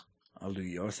I'll do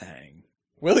your thing.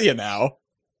 Will you now?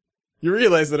 You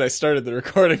realize that I started the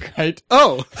recording, right?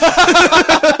 Oh!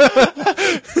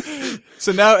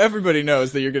 So now everybody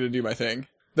knows that you're going to do my thing.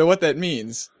 Though what that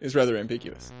means is rather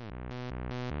ambiguous.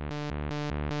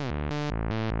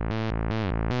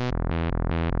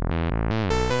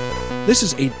 This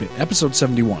is 8-Bit, episode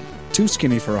 71, Too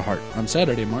Skinny for a Heart, on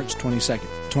Saturday, March 22nd,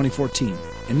 2014.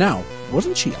 And now,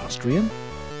 wasn't she Austrian?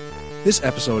 This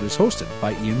episode is hosted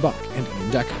by Ian Buck and Ian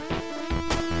Decker.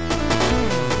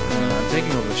 I'm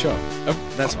taking over the show.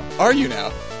 Oh, That's all. Are you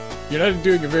now? You're not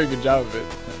doing a very good job of it.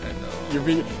 I know.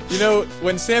 You know,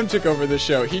 when Sam took over the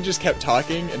show, he just kept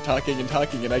talking and talking and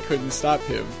talking, and I couldn't stop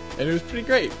him. And it was pretty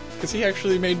great, because he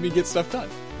actually made me get stuff done.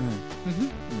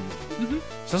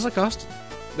 Sounds like Austin.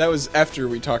 That was after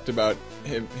we talked about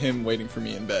him waiting for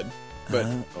me in bed. But,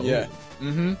 yeah.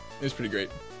 It was pretty great.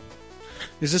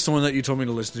 Is this the one that you told me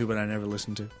to listen to, but I never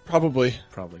listened to? Probably.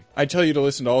 Probably. I tell you to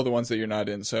listen to all the ones that you're not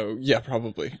in, so yeah,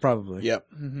 probably. Probably. Yep.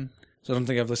 So I don't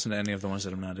think I've listened to any of the ones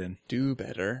that I'm not in. Do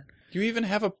better. You even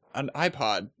have an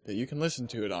iPod that you can listen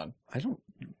to it on. I don't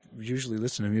usually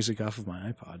listen to music off of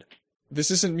my iPod. This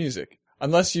isn't music.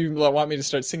 Unless you want me to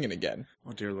start singing again.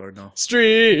 Oh dear Lord, no.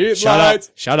 Street Shut lights.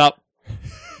 up. Shut up.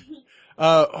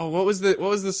 What was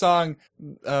the song,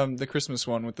 the Christmas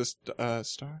one with the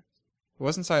star? It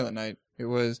wasn't Silent Night. It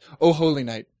was Oh Holy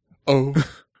Night. Oh,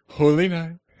 Holy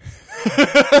Night.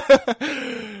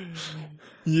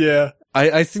 Yeah.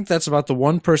 I think that's about the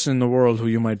one person in the world who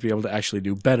you might be able to actually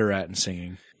do better at in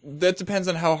singing. That depends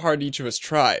on how hard each of us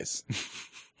tries.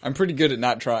 I'm pretty good at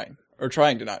not trying. Or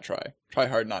trying to not try. Try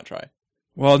hard, not try.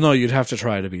 Well, no, you'd have to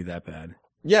try to be that bad.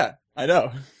 Yeah, I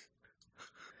know.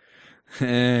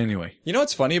 Anyway. You know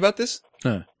what's funny about this?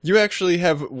 Huh. You actually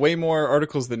have way more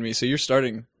articles than me, so you're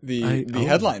starting the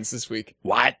headlines this week.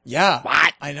 What? Yeah.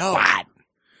 What? I know.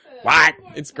 What?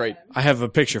 It's great. I have a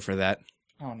picture for that.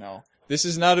 Oh no. This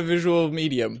is not a visual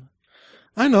medium.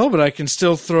 I know, but I can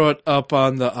still throw it up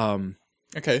on the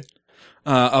Okay.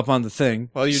 up on the thing.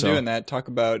 While you're doing that, talk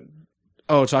about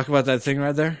talk about that thing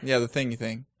right there. the thingy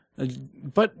thing.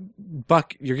 But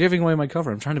Buck, you're giving away my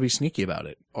cover. I'm trying to be sneaky about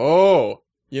it. Oh,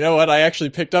 you know what? I actually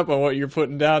picked up on what you're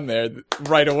putting down there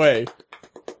right away.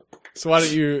 So why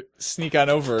don't you sneak on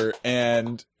over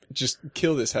and just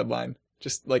kill this headline?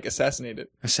 Just like assassinate it.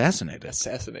 Assassinate it.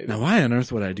 Assassinate it. Now, why on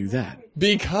earth would I do that?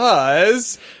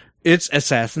 Because It's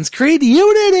Assassin's Creed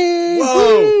Unity!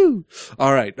 Whoa! Woo!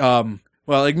 All right.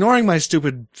 Well, ignoring my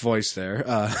stupid voice there,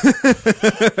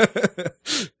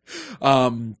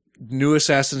 new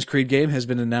Assassin's Creed game has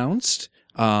been announced.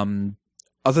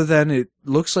 Other than it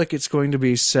looks like it's going to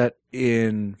be set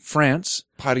in France.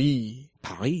 Paris.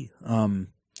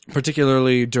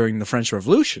 Particularly during the French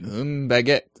Revolution. Un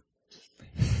baguette.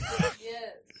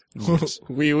 Yes.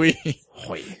 Oui, oui.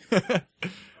 Oui.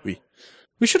 Oui.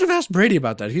 We should have asked Brady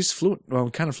about that. He's fluent. Well,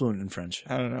 kind of fluent in French.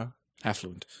 I don't know. Half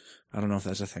fluent. I don't know if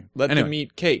that's a thing. Let them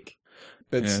eat cake.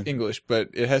 That's Yeah. English, but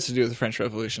it has to do with the French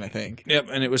Revolution, I think. Yep,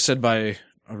 and it was said by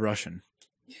a Russian.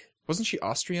 Wasn't she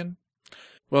Austrian?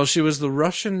 Well, she was the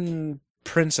Russian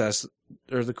princess,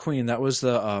 or the queen. That was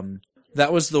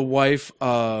the wife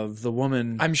of the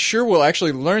woman. I'm sure we'll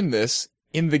actually learn this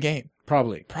in the game.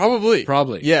 Probably. Probably.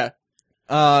 Yeah.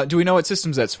 Do we know what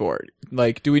systems that's for?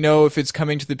 Like, do we know if it's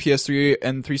coming to the PS3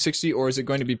 and 360, or is it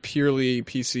going to be purely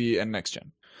PC and next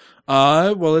gen?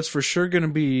 Well, it's for sure going to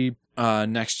be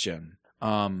next gen.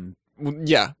 Well,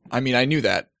 yeah. I mean, I knew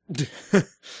that.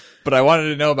 But I wanted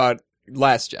to know about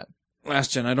last gen.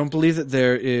 Last gen. I don't believe that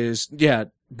there is. Yeah,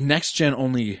 next gen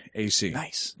only AC.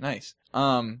 Nice.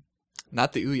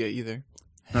 Not the Ouya either.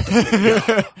 Not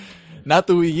the, Not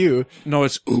the Wii U. No,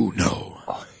 it's no.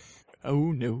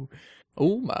 Oh no.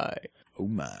 Oh my. Oh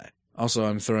my. Also,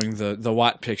 I'm throwing the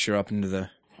Watt picture up into the.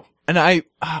 And I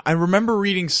remember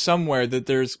reading somewhere that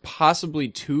there's possibly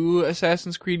 2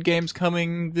 Assassin's Creed games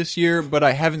coming this year, but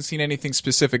I haven't seen anything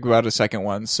specific about a second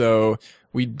one, so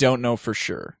we don't know for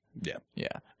sure. Yeah.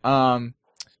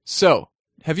 So,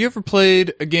 have you ever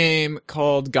played a game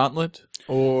called Gauntlet?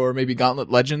 Or maybe Gauntlet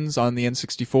Legends on the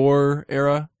N64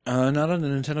 era? Not on the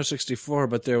Nintendo 64,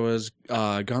 but there was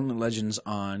Gauntlet Legends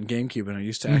on GameCube, and I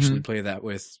used to actually play that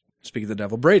with, speak of the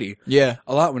devil, Brady. Yeah.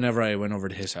 A lot whenever I went over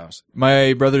to his house.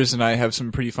 My brothers and I have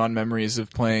some pretty fond memories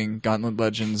of playing Gauntlet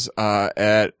Legends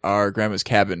at our grandma's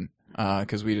cabin,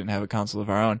 because we didn't have a console of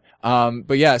our own.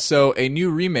 But yeah, so a new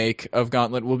remake of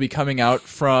Gauntlet will be coming out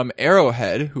from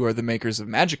Arrowhead, who are the makers of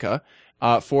Magicka,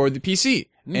 for the PC.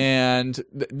 And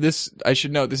this, I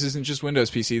should note, this isn't just Windows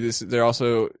PC. They're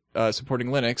also supporting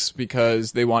Linux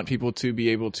because they want people to be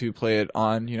able to play it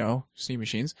on, Steam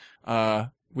machines.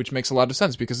 which makes a lot of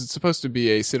sense because it's supposed to be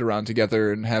a sit around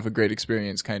together and have a great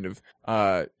experience kind of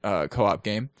co-op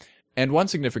game. And one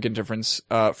significant difference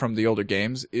from the older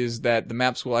games is that the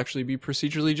maps will actually be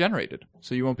procedurally generated,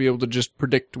 so you won't be able to just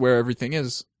predict where everything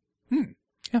is.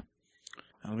 Yeah,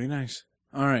 that'll be nice.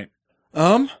 All right.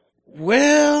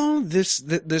 Well,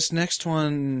 this next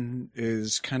one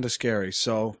is kind of scary.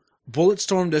 So,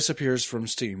 Bulletstorm disappears from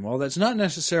Steam. Well, that's not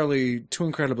necessarily too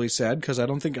incredibly sad because I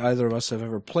don't think either of us have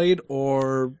ever played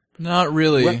or not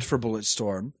really wept for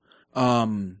Bulletstorm.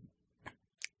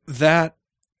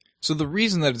 So the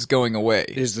reason that it's going away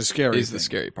is the scary the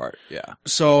scary part. Yeah.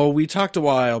 So we talked a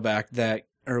while back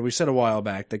we said a while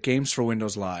back that Games for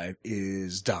Windows Live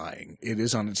is dying. It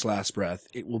is on its last breath.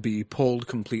 It will be pulled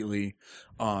completely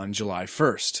on July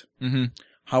 1st. Mm-hmm.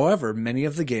 However, many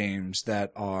of the games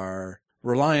that are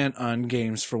reliant on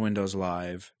Games for Windows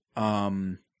Live,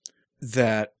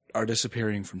 that are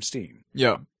disappearing from Steam.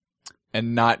 Yeah.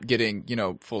 And not getting,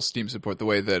 full Steam support the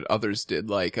way that others did,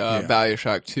 like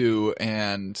BioShock 2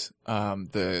 and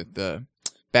the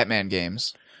Batman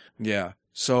games. Yeah.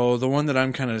 So the one that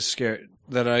I'm kind of scared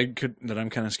that I'm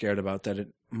kind of scared about that it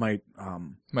might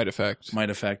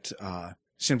affect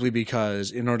simply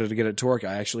because in order to get it to work,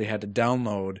 I actually had to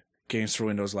download Games for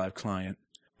Windows Live client.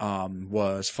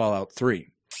 Was Fallout 3.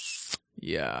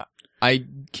 Yeah. I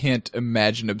can't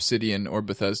imagine Obsidian or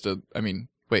Bethesda. I mean,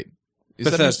 wait.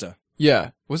 Bethesda.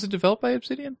 Yeah. Was it developed by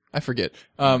Obsidian? I forget.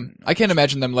 I can't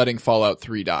imagine them letting Fallout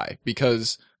 3 die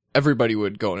because everybody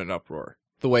would go in an uproar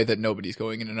the way that nobody's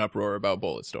going in an uproar about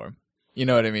Bulletstorm. You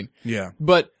know what I mean? Yeah.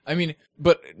 But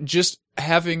just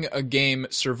having a game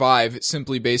survive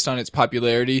simply based on its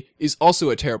popularity is also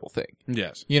a terrible thing.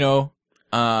 Yes.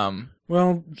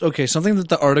 Well, okay, something that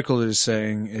the article is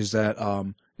saying is that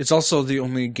it's also the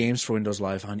only Games for Windows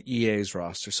Live on EA's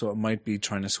roster, so it might be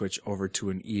trying to switch over to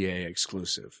an EA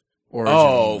exclusive.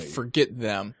 Oh, forget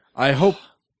them. I hope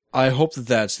that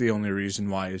that's the only reason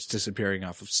why it's disappearing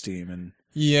off of Steam, and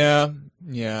yeah,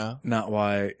 not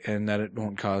why, and that it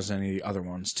won't cause any other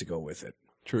ones to go with it.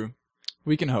 True.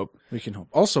 We can hope.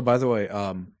 Also, by the way,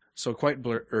 so quick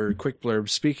blurb.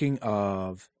 Speaking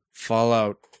of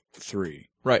Fallout 3.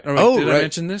 Right. Did I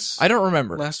mention this? I don't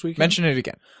remember. Last week? Mention it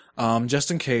again.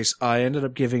 Just in case, I ended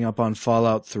up giving up on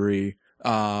Fallout 3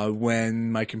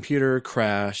 when my computer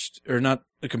crashed, or not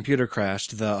the computer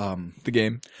crashed, the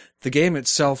game. The game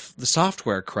itself, the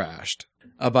software crashed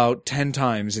about 10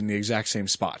 times in the exact same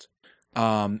spot.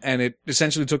 And it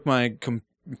essentially took my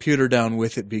computer down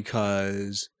with it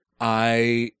because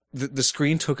the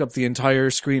screen took up the entire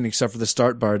screen except for the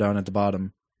start bar down at the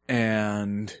bottom.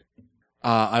 And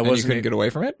you couldn't get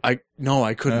away from it? No,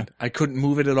 I couldn't. I couldn't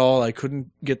move it at all. I couldn't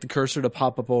get the cursor to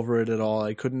pop up over it at all.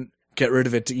 I couldn't get rid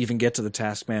of it to even get to the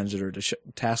task manager to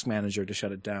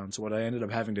shut it down. So what I ended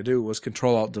up having to do was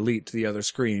Control-Alt-Delete to the other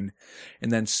screen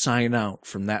and then sign out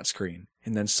from that screen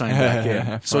and then sign back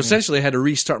in. So essentially I had to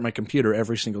restart my computer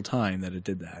every single time that it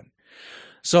did that.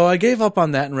 So I gave up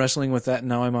on that and wrestling with that, and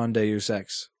now I'm on Deus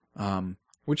Ex.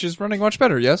 Which is running much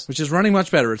better, yes? Which is running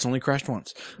much better. It's only crashed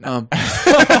once.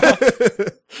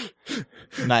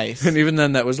 Nice. And even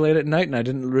then, that was late at night, and I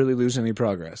didn't really lose any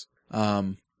progress.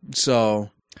 So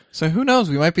who knows?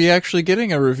 We might be actually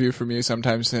getting a review from you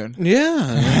sometime soon.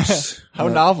 Yeah. How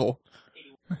novel.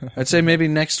 I'd say maybe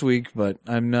next week, but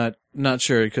I'm not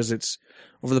sure because it's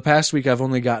over the past week I've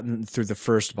only gotten through the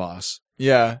first boss.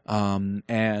 Yeah.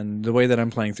 And the way that I'm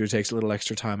playing through takes a little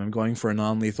extra time. I'm going for a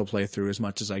non-lethal playthrough as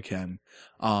much as I can,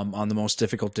 on the most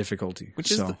difficult difficulty.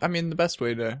 Which is, the best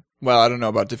way to, well, I don't know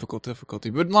about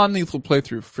difficulty, but non-lethal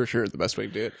playthrough for sure is the best way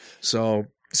to do it. So,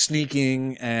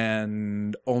 sneaking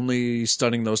and only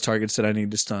stunning those targets that I need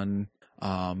to stun,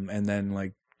 and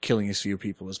then, killing as few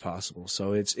people as possible.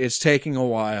 So it's taking a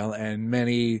while, and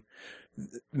many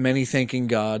thanking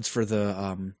gods for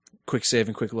the, quick save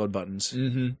and quick load buttons.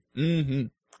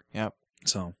 Yep.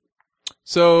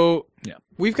 So yeah,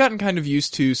 we've gotten kind of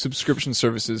used to subscription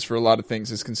services for a lot of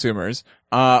things as consumers.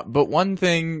 But one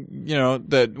thing,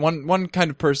 that one kind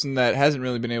of person that hasn't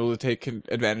really been able to take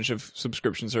advantage of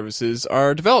subscription services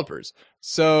are developers.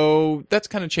 So that's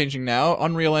kind of changing now.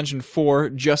 Unreal Engine 4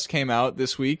 just came out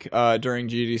this week, during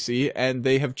GDC, and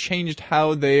they have changed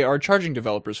how they are charging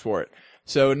developers for it.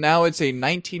 So now it's a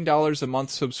 $19 a month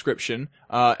subscription,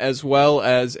 as well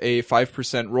as a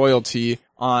 5% royalty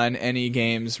on any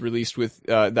games released with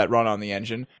that run on the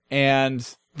engine.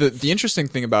 And the interesting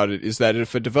thing about it is that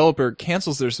if a developer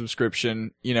cancels their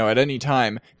subscription, at any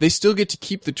time, they still get to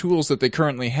keep the tools that they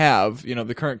currently have,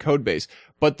 the current code base,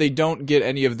 but they don't get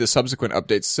any of the subsequent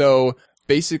updates. So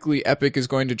basically Epic is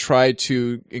going to try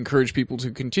to encourage people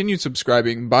to continue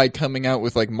subscribing by coming out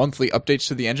with like monthly updates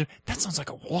to the engine. That sounds like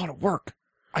a lot of work.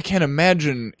 I can't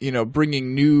imagine,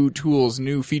 bringing new tools,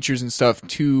 new features and stuff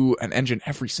to an engine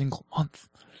every single month.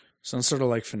 Sounds sort of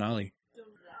like Finale.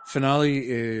 Finale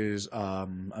is a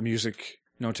music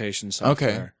notation software.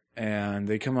 Okay. And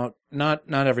they come out not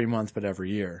every month, but every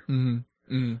year. Mm-hmm.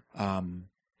 Mm-hmm.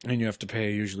 And you have to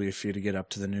pay usually a fee to get up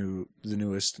to the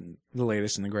newest, and the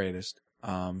latest, and the greatest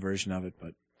version of it.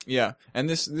 But yeah, and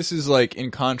this is like in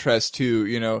contrast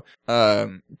to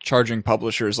charging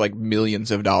publishers like millions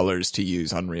of dollars to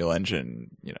use Unreal Engine.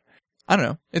 I don't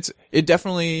know. It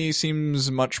definitely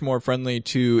seems much more friendly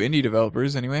to indie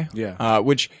developers anyway. Yeah.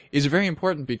 Which is very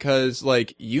important because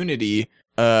like Unity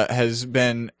has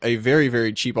been a very,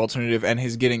 very cheap alternative and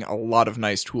is getting a lot of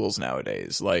nice tools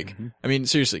nowadays. Like, I mean,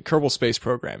 seriously, Kerbal Space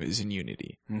Program is in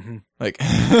Unity. Mm-hmm. Like,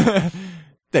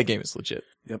 that game is legit.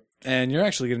 Yep. And you're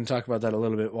actually going to talk about that a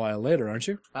little bit while later, aren't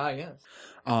you? Yes.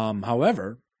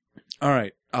 However, all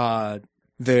right,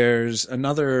 there's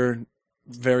another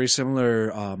very similar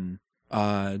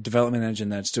development engine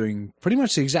that's doing pretty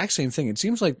much the exact same thing. It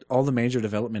seems like all the major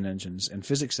development engines and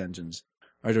physics engines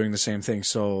are doing the same thing.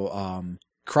 So,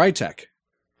 Crytek,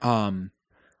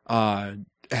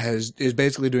 is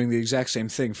basically doing the exact same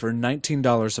thing for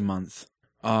 $19 a month.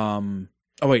 Oh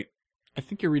wait. I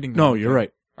think you're reading the No, wrong you're thing.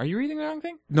 right. Are you reading the wrong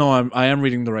thing? No, I am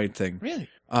reading the right thing. Really?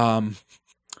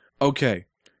 Okay.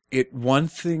 One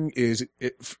thing is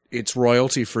it's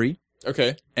royalty free.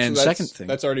 Okay. And so second thing,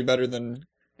 that's already better than.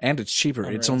 and it's cheaper.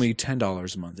 Unreal. It's only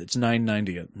 $10 a month. It's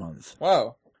 $9.90 a month.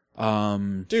 Wow.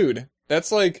 Dude,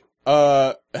 that's like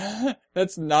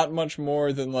that's not much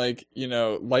more than like,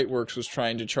 Lightworks was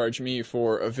trying to charge me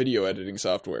for a video editing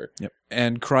software. Yep.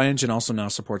 And CryEngine also now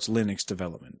supports Linux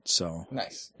development. So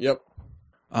nice. Yep.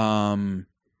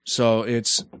 so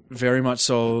it's very much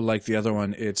so like the other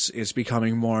one. It's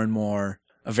becoming more and more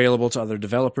available to other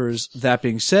developers. That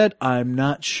being said, I'm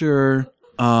not sure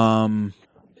if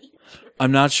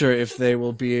they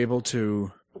will be able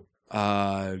to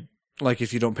like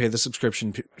if you don't pay the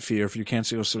subscription fee or if you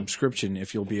cancel your subscription,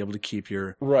 if you'll be able to keep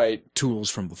your Right. tools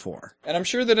from before. And I'm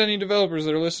sure that any developers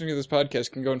that are listening to this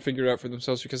podcast can go and figure it out for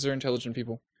themselves because they're intelligent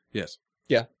people. Yes.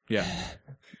 Yeah. Yeah.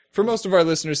 For most of our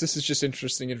listeners, this is just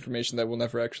interesting information that will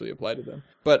never actually apply to them.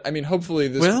 But I mean, hopefully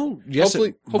this. Well, yes.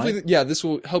 Hopefully, yeah, this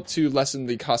will help to lessen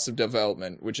the cost of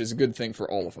development, which is a good thing for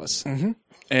all of us. Mm-hmm.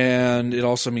 And it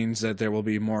also means that there will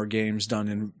be more games done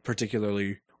in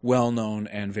particularly well-known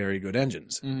and very good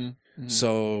engines. Mm-hmm. Mm-hmm.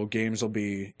 So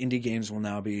indie games will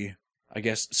now be, I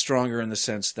guess, stronger in the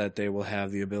sense that they will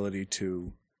have the ability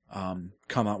to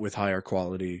come out with higher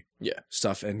quality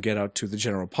stuff and get out to the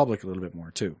general public a little bit more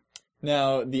too.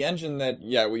 Now, the engine that,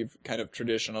 we've kind of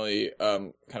traditionally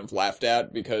kind of laughed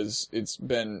at because it's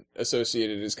been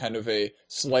associated as kind of a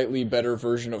slightly better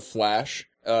version of Flash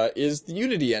is the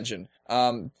Unity engine.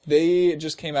 They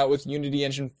just came out with Unity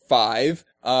Engine 5,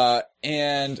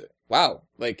 and wow,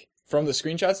 like, from the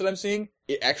screenshots that I'm seeing,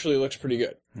 it actually looks pretty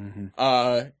good. Mm-hmm.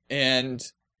 And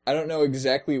I don't know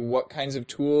exactly what kinds of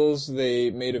tools they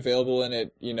made available in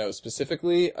it,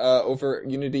 specifically, over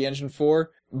Unity Engine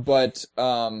 4, but,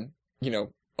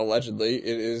 allegedly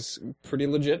it is pretty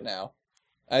legit now.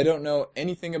 I don't know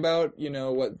anything about,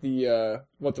 what the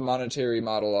monetary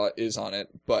model is on it,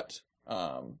 but,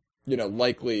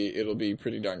 likely it'll be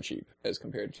pretty darn cheap as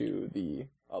compared to the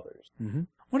others. Mm-hmm.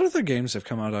 What other games have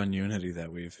come out on Unity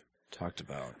that we've talked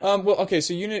about? Well, okay,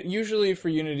 so usually for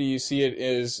Unity, you see it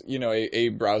as, a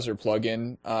browser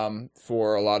plugin,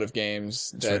 for a lot of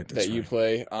games that you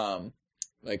play.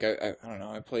 Like, I don't know,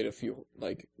 I played a few,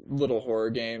 like, little horror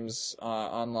games,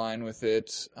 online with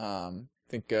it. I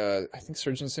think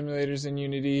Surgeon Simulator's in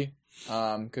Unity.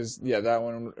 Cause, that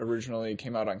one originally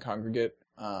came out on Congregate.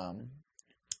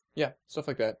 Stuff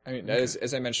like that. I mean, okay.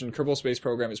 as I mentioned, Kerbal Space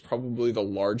Program is probably the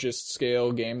largest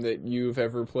scale game that you've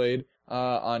ever played,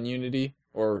 on Unity,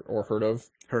 or heard of.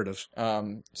 Heard of.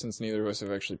 Since neither of us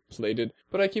have actually played it,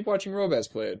 but I keep watching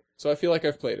Robaz play it, so I feel like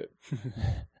I've played it.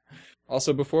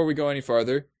 Also, before we go any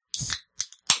farther...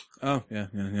 Oh, yeah,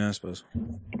 I suppose.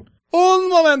 Un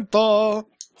momento!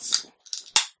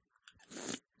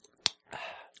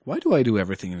 Why do I do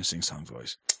everything in a sing-song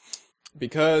voice?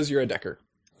 Because you're a Decker.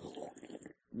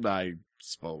 I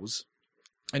suppose.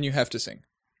 And you have to sing.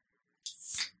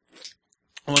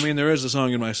 Well, I mean, there is a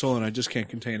song in my soul, and I just can't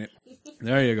contain it.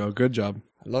 There you go. Good job.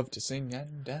 I love to sing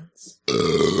and dance.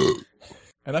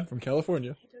 And I'm from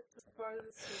California.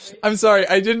 I'm sorry,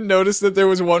 I didn't notice that there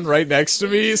was one right next to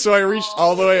me, so I reached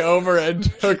all the way over and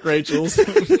took Rachel's.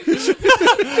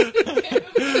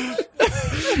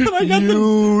 I got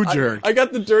You jerk. I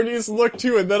got the dirtiest look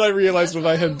too, and then I realized what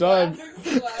I had done.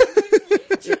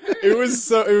 It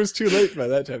was too late by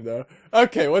that time though.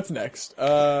 Okay, what's next?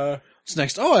 What's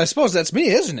next? Oh, I suppose that's me,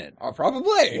 isn't it?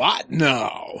 Probably. What?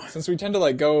 No. Since we tend to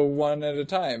like go one at a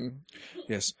time.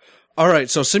 Yes. All right,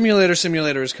 so Simulator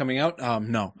is coming out.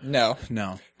 No.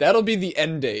 No. That'll be the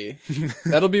end day.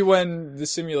 That'll be when the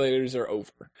simulators are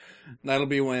over. That'll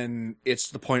be when it's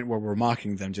the point where we're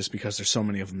mocking them just because there's so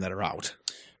many of them that are out.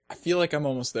 I feel like I'm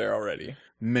almost there already.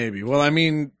 Maybe. Well, I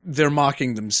mean, they're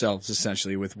mocking themselves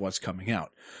essentially with what's coming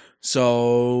out.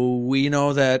 So we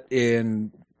know that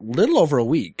in little over a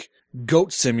week,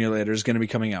 Goat Simulator is going to be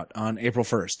coming out on April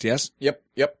 1st, yes? Yep.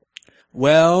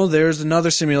 Well, there's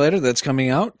another simulator that's coming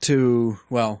out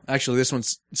well, actually this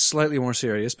one's slightly more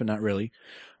serious, but not really.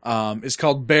 It's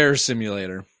called Bear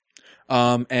Simulator.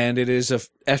 And it is a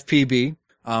FPB,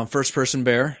 first person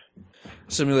bear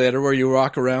simulator where you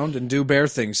walk around and do bear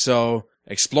things. So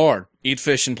explore, eat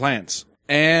fish and plants,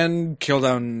 and kill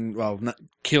down, well, not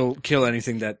kill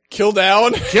anything that Kill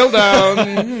down.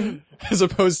 As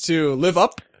opposed to live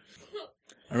up.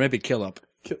 or maybe kill up.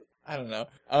 I don't know.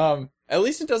 At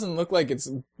least it doesn't look like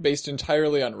it's based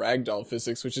entirely on ragdoll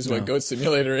physics, which is what Goat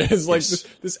Simulator is. Like, Yes.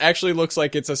 this actually looks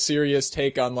like it's a serious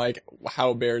take on, like,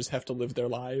 how bears have to live their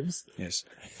lives. Yes.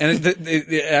 And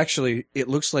it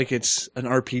looks like it's an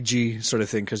RPG sort of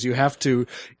thing, because you have to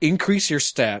increase your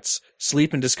stats,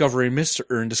 sleep and discover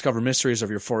mysteries of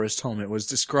your forest home. It was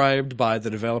described by the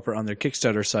developer on their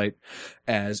Kickstarter site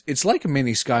as, it's like a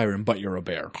mini Skyrim, but you're a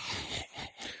bear.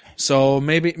 So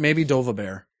maybe Dova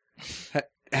Bear.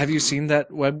 Have you seen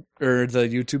that web or the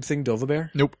YouTube thing, Dova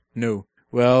Bear? Nope. No.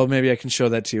 Well, maybe I can show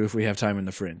that to you if we have time in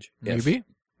the fringe. Maybe.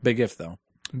 Big if, though.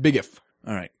 Big if.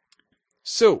 All right.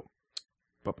 So,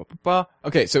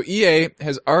 okay, so EA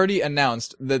has already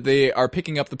announced that they are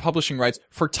picking up the publishing rights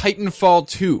for Titanfall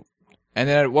 2, and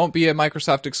that it won't be a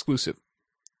Microsoft exclusive.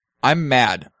 I'm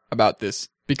mad about this,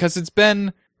 because it's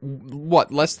been,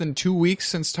 less than 2 weeks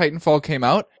since Titanfall came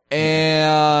out,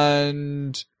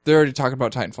 and they're already talking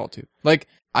about Titanfall 2. Like,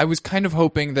 I was kind of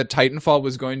hoping that Titanfall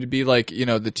was going to be like, the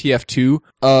TF2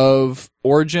 of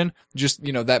Origin. Just,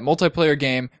 that multiplayer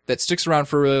game that sticks around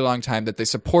for a really long time, that they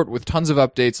support with tons of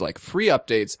updates, like free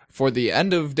updates for the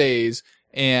end of days,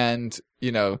 and,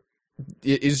 it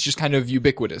is just kind of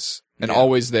ubiquitous and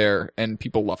always there, and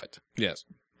people love it. Yes.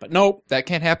 But nope. That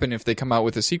can't happen if they come out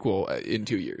with a sequel in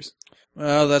 2 years.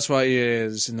 Well, that's why he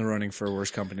is in the running for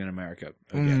worst company in America.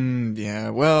 Again. Yeah,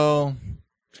 well...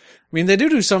 I mean, they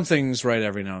do some things right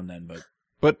every now and then,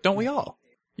 But don't we all?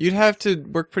 You'd have to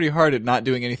work pretty hard at not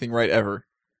doing anything right ever.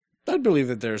 I'd believe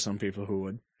that there are some people who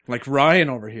would. Like Ryan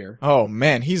over here. Oh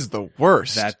man, he's the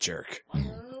worst. That jerk.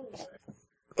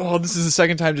 Oh, this is the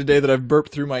second time today that I've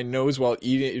burped through my nose while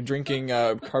drinking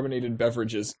carbonated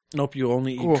beverages. Nope, you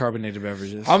only eat carbonated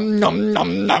beverages. Nom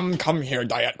nom nom, come here,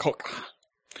 Diet Coke.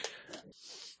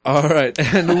 All right,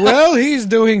 and while he's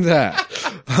doing that,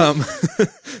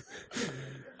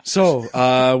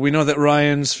 so we know that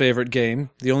Ryan's favorite game,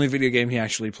 the only video game he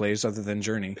actually plays other than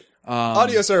Journey,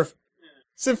 Audio Surf,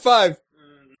 Civ 5.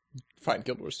 Fine,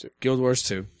 Guild Wars 2. Guild Wars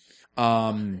 2.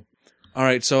 All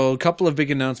right, so a couple of big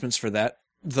announcements for that,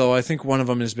 though I think one of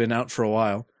them has been out for a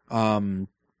while.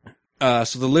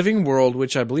 So the Living World,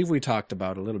 which I believe we talked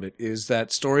about a little bit, is that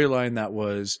storyline that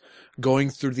was going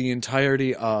through the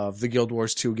entirety of the Guild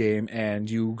Wars 2 game, and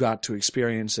you got to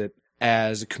experience it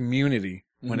as a community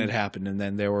when it happened. And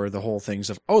then there were the whole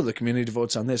things of, the community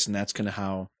votes on this, and that's going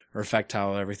to affect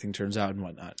how everything turns out and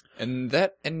whatnot. And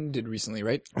that ended recently,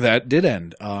 right? That did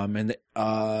end.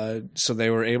 So they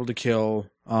were able to kill,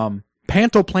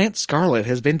 Pantoplant Scarlet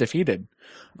has been defeated.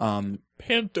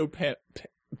 Pantoplant.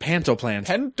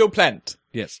 Pantoplant.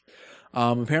 Yes.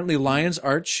 Apparently Lion's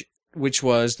Arch, which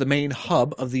was the main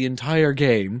hub of the entire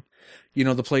game,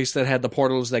 the place that had the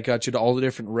portals that got you to all the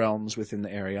different realms within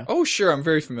the area. Oh, sure. I'm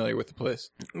very familiar with the place.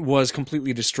 Was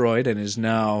completely destroyed and is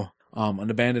now an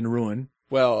abandoned ruin.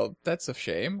 Well, that's a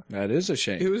shame. That is a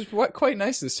shame. It was quite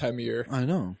nice this time of year. I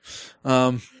know.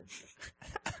 I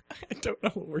don't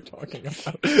know what we're talking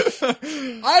about.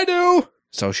 I do!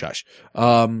 So shush.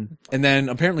 And then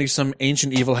apparently some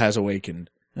ancient evil has awakened.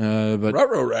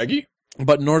 Ruh-roh, Raggy.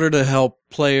 But in order to help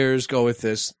players go with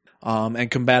this, and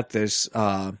combat this,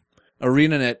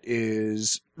 ArenaNet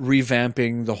is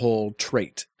revamping the whole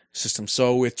trait system.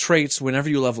 So with traits, whenever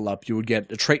you level up, you would get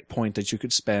a trait point that you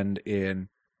could spend in,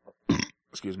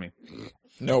 excuse me.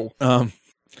 No.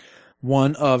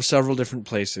 One of several different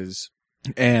places.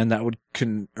 And that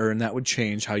would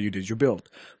change how you did your build.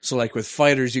 So like with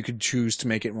fighters, you could choose to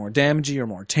make it more damagey or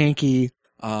more tanky.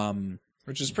 Or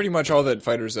Which is pretty much all that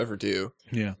fighters ever do.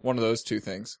 Yeah. One of those two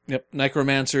things. Yep.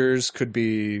 Necromancers could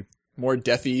be, More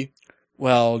deathy.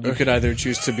 well, you could either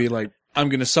choose to be like, I'm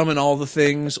going to summon all the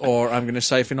things, or I'm going to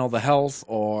siphon all the health,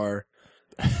 or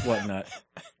whatnot.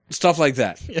 Stuff like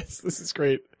that. Yes, this is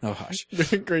great. Oh, hush.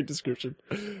 Great description.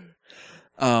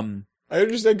 Um, I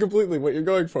understand completely what you're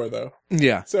going for, though.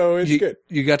 yeah. So it's good.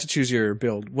 You got to choose your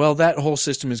build. Well, that whole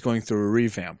system is going through a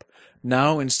revamp.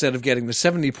 Now, instead of getting the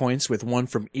 70 points with one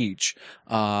from each,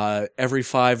 every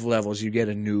 5 levels you get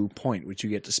a new point, which you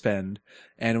get to spend.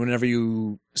 And whenever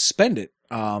you spend it,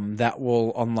 that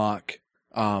will unlock,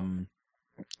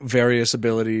 various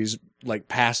abilities, like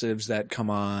passives that come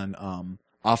on.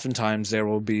 Oftentimes there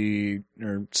will be,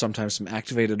 or sometimes some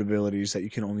activated abilities that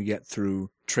you can only get through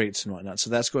traits and whatnot.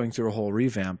 So that's going through a whole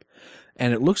revamp.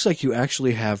 And it looks like you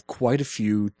actually have quite a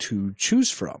few to choose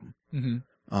from.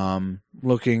 Mm-hmm.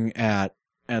 Looking at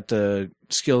the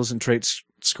skills and traits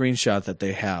screenshot that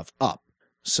they have up.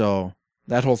 So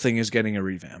that whole thing is getting a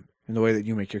revamp. And the way that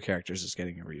you make your characters is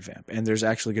getting a revamp. And there's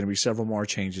actually going to be several more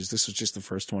changes. This was just the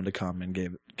first one to come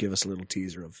and give us a little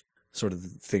teaser of sort of the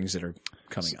things that are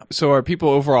coming up. So are people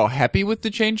overall happy with the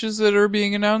changes that are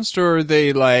being announced, or are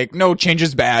they like, no, change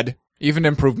is bad, even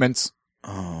improvements?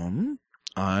 I'm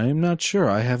not sure.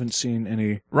 I haven't seen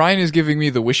any. Ryan is giving me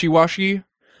the wishy-washy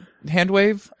hand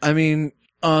wave. I mean,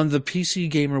 on the PC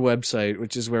Gamer website,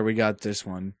 which is where we got this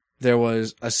one, there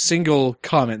was a single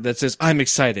comment that says, "I'm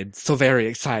excited, so very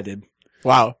excited."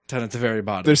 Wow. Down at the very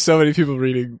bottom. There's so many people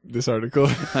reading this article.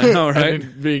 I know, right?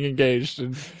 And being engaged.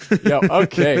 And, yeah,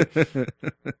 okay.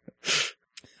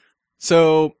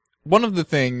 So one of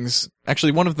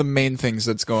the main things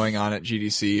that's going on at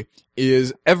GDC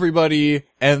is everybody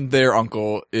and their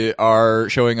uncle are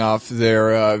showing off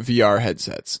their VR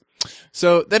headsets.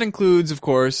 So that includes, of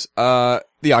course,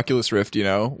 the Oculus Rift,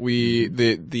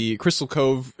 the Crystal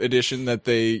Cove edition that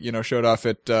they, showed off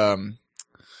at,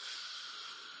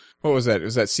 what was that?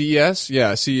 Was that CES?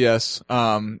 Yeah, CES.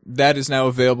 That is now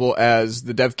available as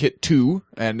the Dev Kit 2,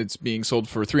 and it's being sold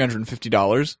for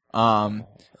 $350.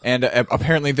 And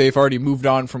apparently they've already moved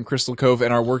on from Crystal Cove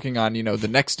and are working on, the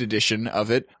next edition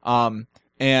of it. And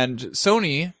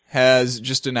Sony has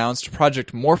just announced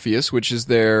Project Morpheus, which is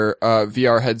their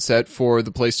VR headset for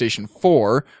the PlayStation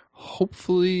 4.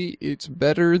 Hopefully it's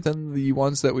better than the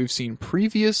ones that we've seen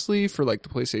previously for like the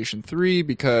PlayStation 3,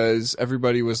 because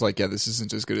everybody was like, yeah, this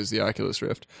isn't as good as the Oculus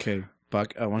Rift. Okay,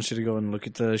 Buck, I want you to go and look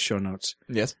at the show notes.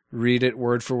 Yes. Read it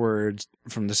word for word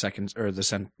from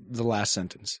the last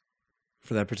sentence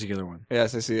for that particular one.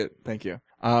 Yes, I see it. Thank you.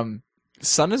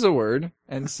 Sun is a word,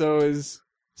 and so is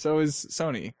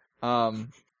Sony.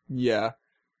 Yeah,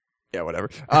 whatever.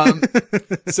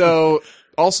 So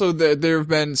also there have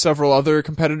been several other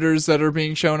competitors that are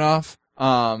being shown off.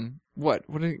 What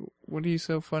are you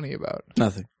so funny about?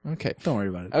 Nothing. Okay. Don't worry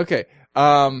about it. Okay.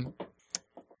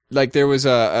 Like there was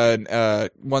a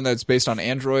one that's based on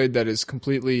Android that is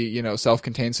completely,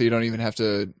 self-contained, so you don't even have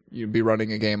to be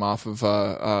running a game off of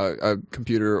a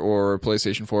computer or a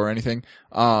PlayStation 4 or anything.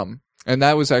 And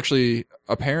that was actually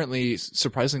apparently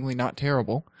surprisingly not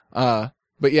terrible.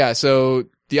 But yeah, so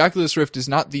the Oculus Rift is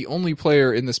not the only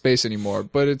player in the space anymore,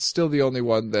 but it's still the only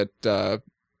one that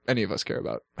any of us care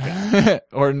about.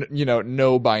 Or,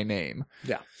 know by name.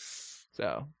 Yeah.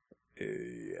 So.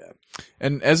 Yeah.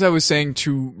 And as I was saying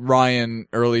to Ryan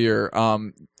earlier,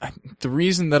 the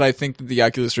reason that I think that the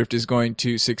Oculus Rift is going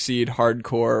to succeed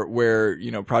hardcore where,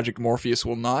 Project Morpheus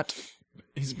will not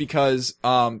is because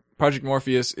Project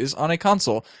Morpheus is on a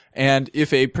console, and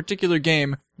if a particular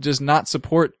game does not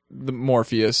support the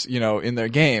Morpheus, in their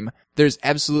game, there's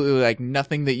absolutely like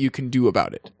nothing that you can do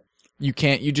about it. You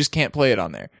just can't play it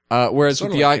on there. Whereas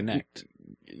sort with of the like Connect.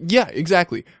 Yeah,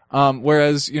 exactly.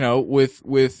 Whereas,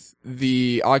 with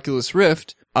the Oculus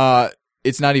Rift,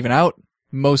 it's not even out.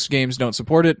 Most games don't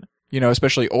support it,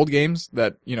 especially old games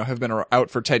that, have been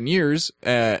out for 10 years,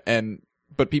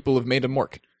 but people have made them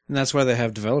work. And that's why they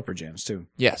have developer jams too.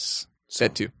 Yes,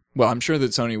 that too. Well, I'm sure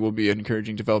that Sony will be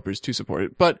encouraging developers to support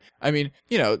it, but I mean,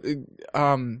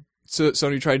 so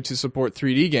Sony tried to support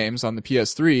 3D games on the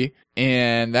PS3,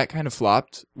 and that kind of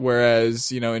flopped. Whereas,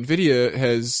 Nvidia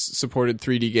has supported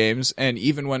 3D games, and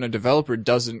even when a developer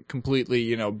doesn't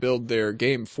completely, build their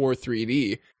game for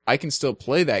 3D, I can still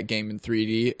play that game in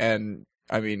 3D, and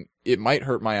I mean, it might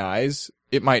hurt my eyes.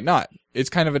 It might not. It's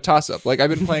kind of a toss-up. Like, I've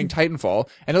been playing Titanfall,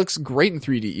 and it looks great in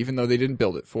 3D, even though they didn't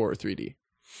build it for 3D.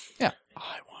 Yeah.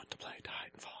 I want to play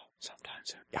Titanfall sometime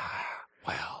soon. Yeah,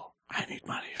 well, I need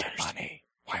money get first. money.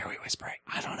 Why are we whispering?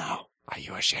 I don't know. Are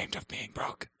you ashamed of being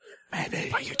broke? Maybe.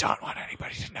 But you don't want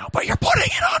anybody to know. But you're putting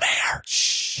it on air!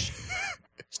 Shh.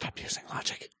 Stop using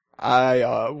logic.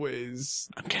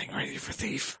 I'm getting ready for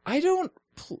Thief. I don't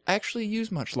actually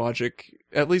use much logic,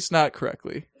 at least not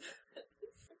correctly.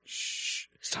 Shh.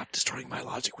 Stop destroying my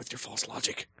logic with your false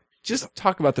logic. Just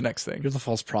talk about the next thing. You're the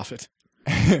false prophet.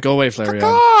 Go away,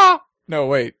 Flareon. No,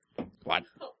 wait. What?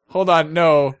 Hold on,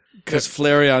 no. Because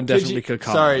Flareon definitely could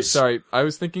come. Sorry. I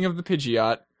was thinking of the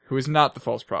Pidgeot, who is not the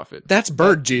false prophet. That's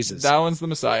Bird Jesus. That one's the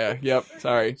Messiah. Yep,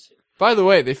 sorry. By the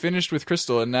way, they finished with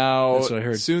Crystal, and now That's what I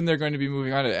heard. soon they're going to be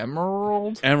moving on to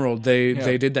Emerald. Emerald, they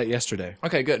did that yesterday.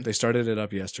 Okay, good. They started it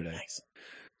up yesterday. Nice.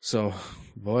 So,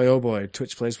 boy, oh boy,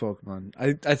 Twitch plays Pokemon.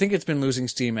 I think it's been losing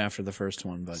steam after the first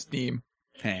one, but... Steam.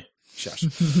 Hey, shush.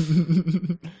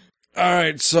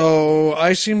 Alright, so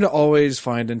I seem to always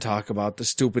find and talk about the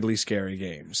stupidly scary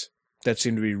games that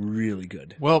seem to be really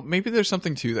good. Well, maybe there's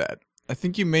something to that. I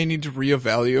think you may need to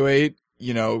reevaluate,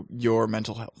 your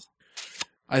mental health.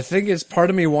 I think it's part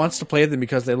of me wants to play them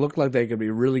because they look like they could be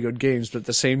really good games, but at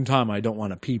the same time, I don't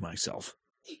want to pee myself.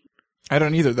 I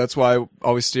don't either. That's why I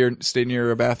always stay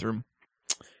near a bathroom.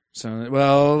 So,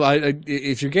 well,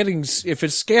 if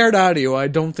it's scared out of you, I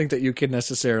don't think that you can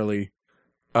necessarily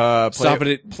stop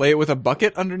it. Play it with a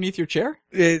bucket underneath your chair?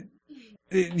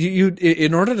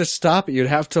 In order to stop it, you'd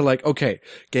have to okay,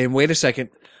 game, wait a second.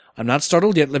 I'm not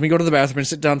startled yet. Let me go to the bathroom and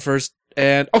sit down first.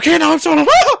 And, okay, now I'm startled.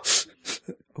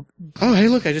 Oh, hey,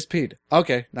 look, I just peed.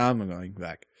 Okay, now I'm going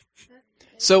back.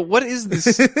 So what is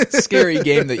this scary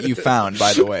game that you found,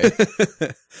 by the way?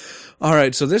 All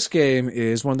right, so this game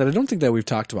is one that I don't think that we've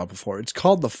talked about before. It's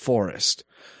called The Forest.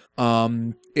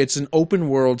 It's an open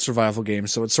world survival game,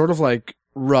 so it's sort of like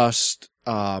Rust,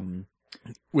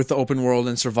 with the open world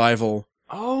and survival.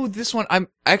 Oh, this one.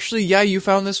 You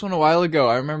found this one a while ago.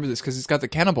 I remember this because it's got the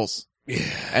cannibals. Yeah.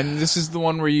 And this is the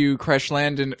one where you crash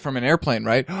land from an airplane,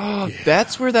 right? Yeah.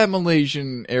 That's where that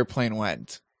Malaysian airplane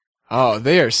went. Oh,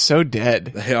 they are so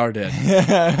dead. They are dead.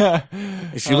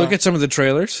 If you look at some of the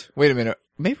trailers... Wait a minute.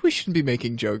 Maybe we shouldn't be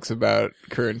making jokes about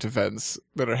current events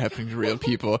that are happening to real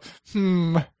people.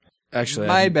 Actually,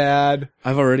 my bad.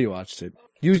 I've already watched it.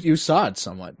 You saw it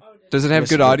somewhat. Does it have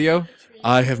good audio?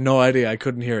 I have no idea. I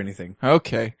couldn't hear anything.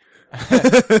 Okay.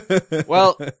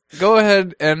 Well, go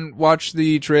ahead and watch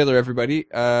the trailer, everybody,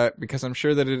 because I'm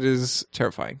sure that it is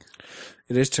terrifying.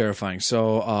 It is terrifying.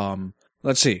 So,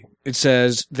 let's see. It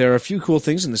says, there are a few cool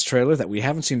things in this trailer that we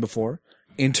haven't seen before.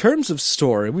 In terms of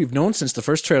story, we've known since the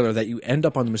first trailer that you end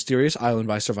up on the mysterious island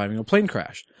by surviving a plane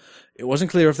crash. It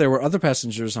wasn't clear if there were other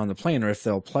passengers on the plane or if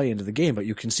they'll play into the game, but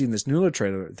you can see in this newer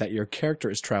trailer that your character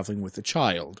is traveling with a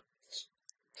child.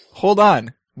 Hold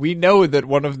on. We know that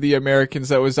one of the Americans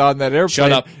that was on that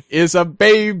airplane is a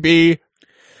baby.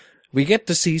 We get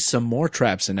to see some more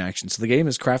traps in action. So the game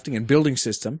is crafting and building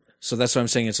system. So that's why I'm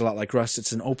saying it's a lot like Rust.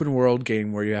 It's an open world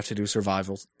game where you have to do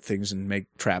survival things and make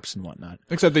traps and whatnot.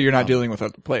 Except that you're not dealing with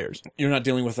other players. You're not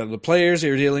dealing with other players.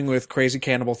 You're dealing with crazy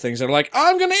cannibal things that are like,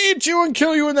 I'm going to eat you and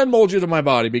kill you and then mold you to my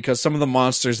body, because some of the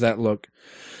monsters that look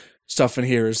stuff in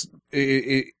here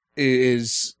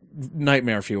is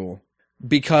nightmare fuel.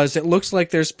 Because it looks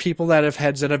like there's people that have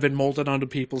heads that have been molded onto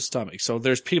people's stomachs. So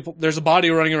there's a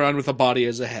body running around with a body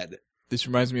as a head. This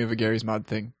reminds me of a Gary's Mod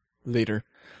thing later.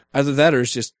 Either that or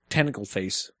it's just tentacle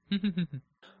face.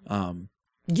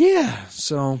 Yeah,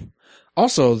 so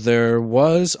also there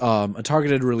was a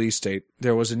targeted release date.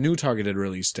 There was a new targeted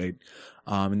release date.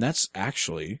 And that's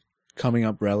actually coming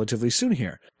up relatively soon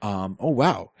here. Oh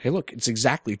wow. Hey look, it's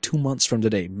exactly 2 months from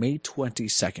today. May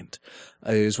 22nd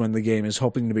is when the game is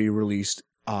hoping to be released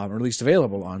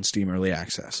available on Steam Early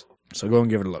Access. So go and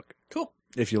give it a look. Cool.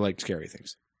 If you like scary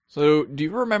things. So do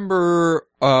you remember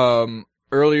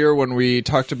earlier when we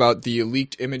talked about the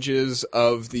leaked images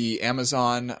of the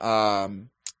Amazon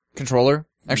controller?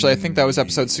 Actually, I think that was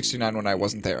episode 69 when I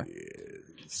wasn't there.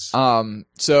 Yes.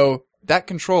 So that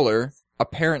controller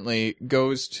apparently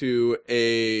goes to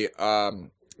a,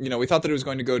 we thought that it was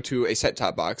going to go to a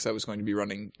set-top box that was going to be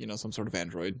running, some sort of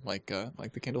Android, like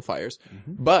the Kindle Fires.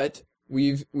 Mm-hmm. But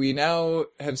we now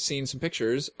have seen some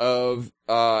pictures of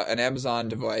an Amazon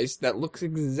device that looks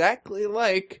exactly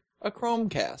like a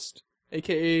Chromecast,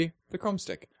 aka the Chrome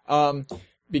Stick.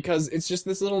 Because it's just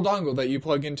this little dongle that you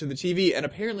plug into the TV, and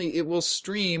apparently it will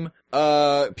stream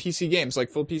PC games, like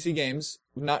full PC games.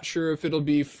 Not sure if it'll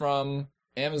be from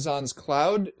Amazon's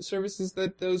cloud services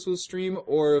that those will stream,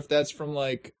 or if that's from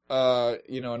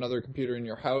another computer in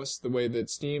your house, the way that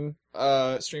Steam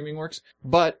streaming works.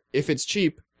 But if it's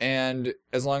cheap, and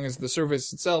as long as the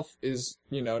service itself is,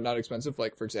 not expensive,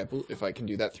 like for example, if I can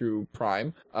do that through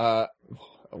Prime,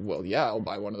 well, yeah, I'll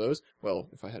buy one of those. Well,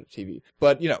 if I had a TV.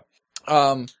 But,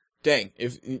 dang,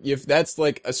 if that's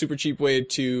like a super cheap way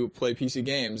to play PC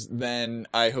games, then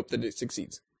I hope that it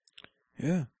succeeds.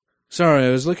 Yeah. Sorry, I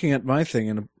was looking at my thing,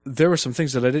 and there were some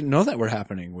things that I didn't know that were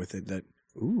happening with it.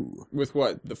 Ooh. With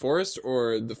what? The Forest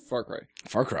or the Far Cry?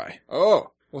 Far Cry.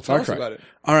 Oh, well, tell Far us Cry. about it.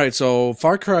 All right, so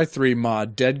Far Cry 3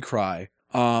 mod, Dead Cry.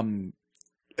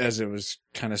 As it was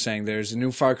kind of saying, there's a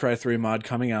new Far Cry 3 mod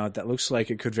coming out that looks like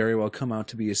it could very well come out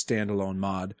to be a standalone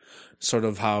mod, sort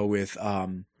of how with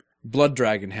Blood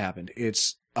Dragon happened.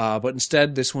 But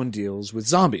instead this one deals with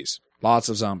zombies. Lots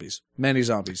of zombies. Many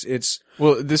zombies.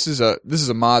 Well, this is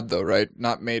a mod though, right?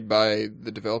 Not made by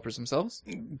the developers themselves?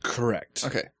 Correct.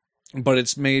 Okay. But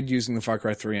it's made using the Far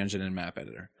Cry 3 engine and map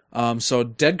editor. So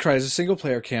Dead Cry is a single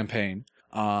player campaign.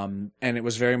 And it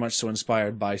was very much so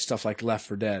inspired by stuff like Left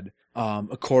 4 Dead,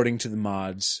 according to the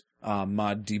mod's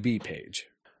ModDB page.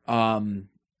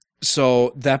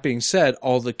 So that being said,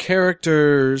 all the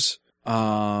characters,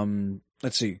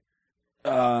 let's see.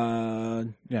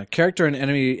 Character and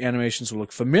enemy animations will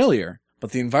look familiar,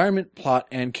 but the environment, plot,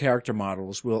 and character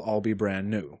models will all be brand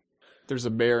new. There's a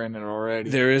bear in it already.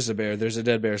 There is a bear. There's a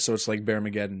dead bear, so it's like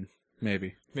Bearmageddon,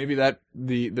 maybe. Maybe that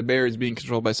the bear is being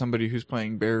controlled by somebody who's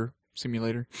playing Bear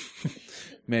Simulator.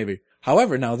 Maybe.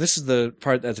 However, now this is the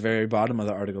part at the very bottom of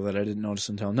the article that I didn't notice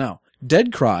until now.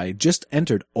 Dead Cry just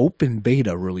entered open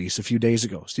beta release a few days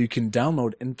ago, so you can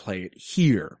download and play it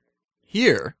here.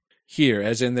 Here? Here,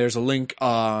 as in there's a link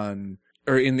in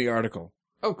the article.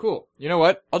 Oh, cool. You know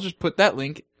what? I'll just put that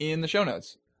link in the show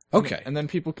notes. Okay. And then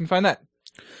people can find that.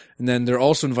 And then they're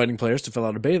also inviting players to fill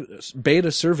out a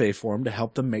beta survey form to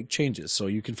help them make changes, so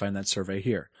you can find that survey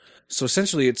here. So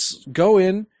essentially it's go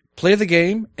in, play the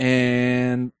game,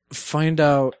 and find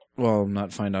out, well,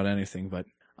 not find out anything, but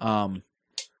help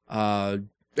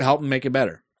them make it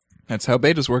better. That's how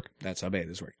betas work. That's how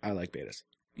betas work. I like betas.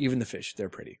 Even the fish, they're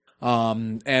pretty.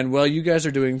 And while you guys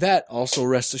are doing that, also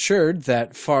rest assured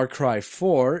that Far Cry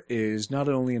 4 is not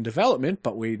only in development,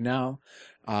 but we now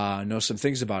know some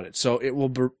things about it. So it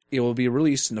will be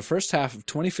released in the first half of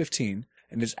 2015,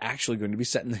 and it's actually going to be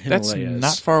set in the Himalayas. That's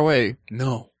not far away.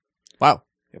 No. Wow.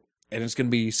 Yep. And it's going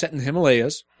to be set in the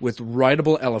Himalayas with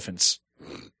rideable elephants.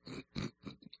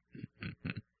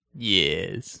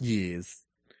 Yes. Yes.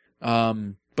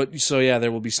 But so yeah,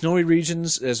 there will be snowy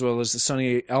regions as well as the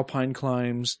sunny alpine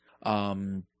climbs.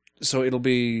 So it'll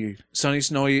be sunny,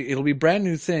 snowy. It'll be brand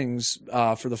new things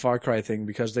for the Far Cry thing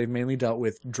because they've mainly dealt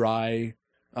with dry,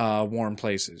 warm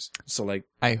places. So like,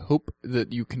 I hope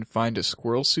that you can find a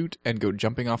squirrel suit and go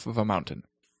jumping off of a mountain.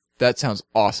 That sounds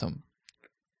awesome.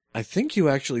 I think you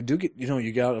actually do get,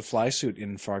 you got a fly suit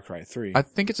in Far Cry 3. I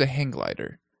think it's a hang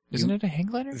glider. Isn't it a hang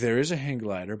glider? There is a hang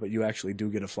glider, but you actually do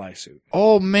get a fly suit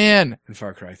Oh man, in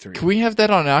Far Cry 3. can we have that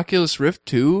on Oculus Rift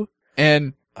too?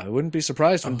 And I wouldn't be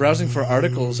surprised when browsing for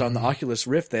articles on the Oculus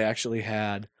Rift, they actually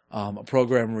had a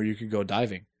program where you could go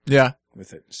diving yeah,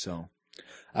 with it. So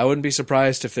I wouldn't be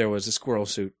surprised if there was a squirrel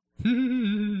suit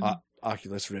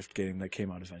Oculus Rift game that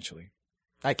came out eventually.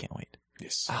 I can't wait.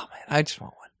 Yes. Oh man, I just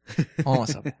want one.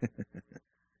 Almost up.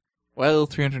 Well,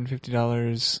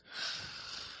 $350.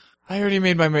 I already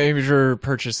made my major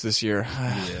purchase this year.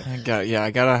 Yeah.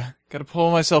 I gotta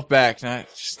pull myself back. Now,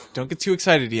 just don't get too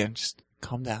excited, Ian. Just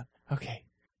calm down. Okay.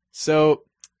 So,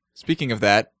 speaking of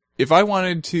that, if I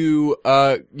wanted to,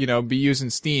 be using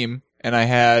Steam and I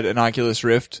had an Oculus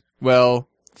Rift, well,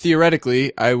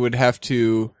 theoretically, I would have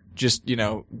to just,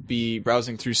 be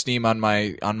browsing through Steam on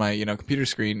my, computer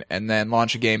screen and then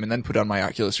launch a game and then put on my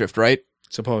Oculus Rift, right?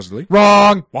 Supposedly.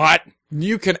 Wrong! What?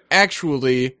 You can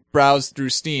actually browse through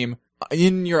Steam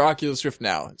in your Oculus Rift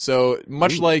now. So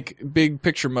much like big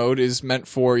picture mode is meant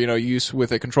for, use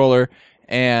with a controller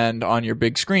and on your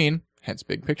big screen, hence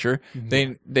big picture,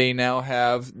 they now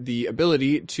have the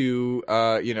ability to,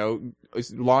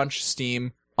 launch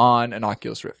Steam on an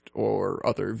Oculus Rift or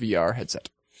other VR headset.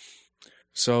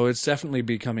 So it's definitely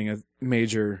becoming a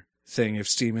major thing if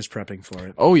Steam is prepping for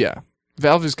it. Oh yeah.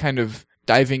 Valve is kind of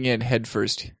diving in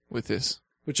headfirst with this.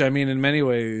 Which, I mean, in many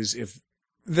ways, if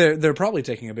they're probably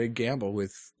taking a big gamble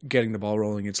with getting the ball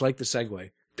rolling. It's like the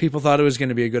Segway. People thought it was going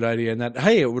to be a good idea and that,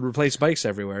 hey, it would replace bikes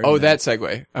everywhere. Oh, that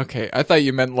Segway. Okay. I thought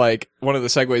you meant like one of the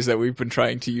Segways that we've been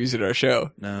trying to use at our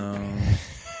show. No.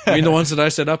 I mean, the ones that I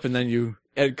set up and then you...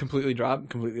 And completely drop?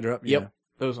 Completely drop? Yep. Yeah.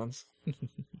 Those ones.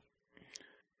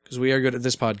 Because we are good at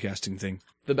this podcasting thing.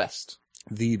 The best.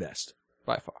 The best.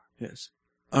 By far. Yes.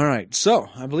 All right. So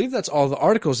I believe that's all the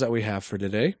articles that we have for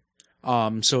today.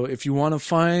 So if you want to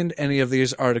find any of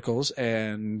these articles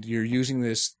and you're using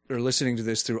this or listening to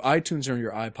this through iTunes or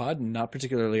your iPod and not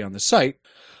particularly on the site,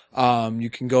 you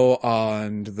can go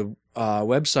on the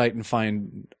website and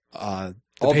find the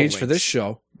all page the for this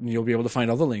show. You'll be able to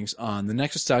find all the links on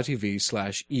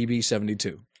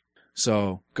thenexus.tv/EB72.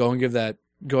 So go and give that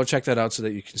Go check that out so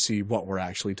that you can see what we're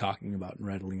actually talking about and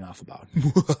rattling off about.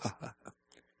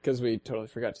 Because we totally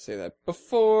forgot to say that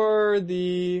before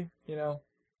the,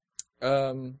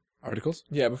 Articles?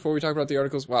 yeah, before we talk about the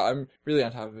articles. Wow, I'm really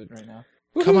on top of it right now.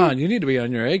 Come on, you need to be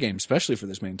on your A game, especially for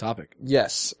this main topic.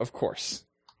 Yes, of course.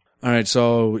 All right,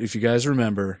 so if you guys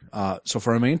remember, so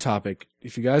for our main topic,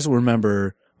 if you guys will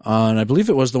remember, on I believe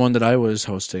it was the one that I was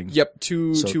hosting. Yep,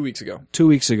 two weeks ago. 2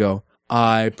 weeks ago,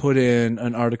 I put in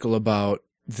an article about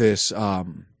this,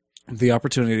 the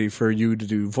opportunity for you to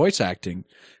do voice acting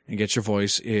and get your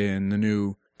voice in the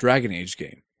new Dragon Age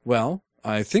game. Well,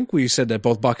 I think we said that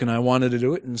both Buck and I wanted to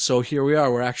do it, and so here we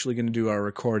are. We're actually going to do our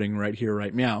recording right here,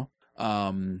 right meow.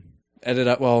 Edit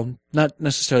out, well, not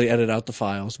necessarily edit out the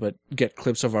files, but get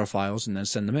clips of our files and then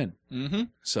send them in. Mm-hmm.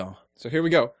 So here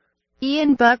we go.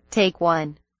 Ian Buck, take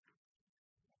one.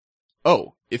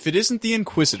 Oh, if it isn't the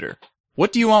Inquisitor,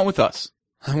 what do you want with us?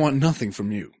 I want nothing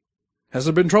from you. Has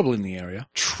there been trouble in the area?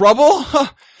 Trouble?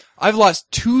 I've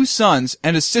lost 2 sons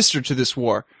and a sister to this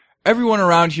war. Everyone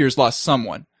around here has lost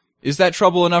someone. Is that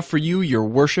trouble enough for you, your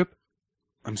worship?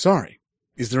 I'm sorry.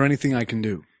 Is there anything I can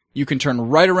do? You can turn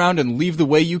right around and leave the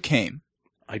way you came.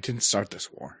 I didn't start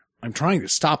this war. I'm trying to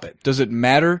stop it. Does it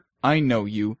matter? I know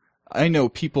you. I know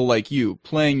people like you,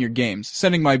 playing your games,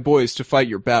 sending my boys to fight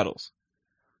your battles.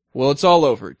 Well, it's all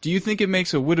over. Do you think it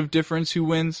makes a whit of difference who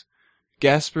wins?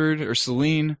 Gaspard or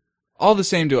Celine? All the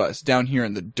same to us, down here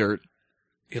in the dirt.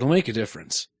 It'll make a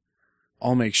difference.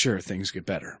 I'll make sure things get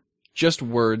better. Just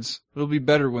words. It'll be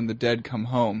better when the dead come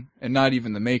home, and not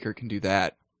even the Maker can do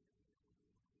that.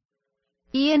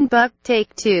 Ian Buck,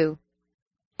 take two.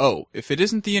 Oh, if it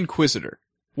isn't the Inquisitor,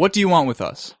 what do you want with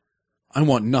us? I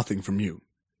want nothing from you.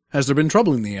 Has there been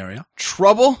trouble in the area?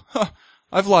 Trouble?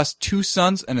 I've lost 2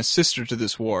 sons and a sister to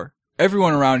this war.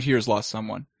 Everyone around here has lost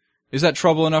someone. Is that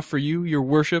trouble enough for you, your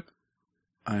worship?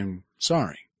 I'm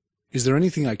sorry. Is there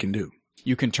anything I can do?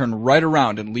 You can turn right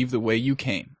around and leave the way you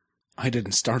came. I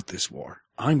didn't start this war.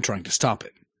 I'm trying to stop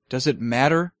it. Does it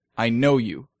matter? I know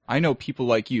you. I know people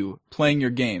like you, playing your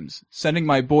games, sending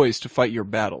my boys to fight your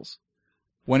battles.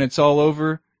 When it's all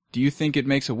over, do you think it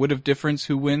makes a whit of difference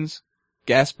who wins?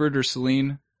 Gaspard or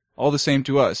Celine? All the same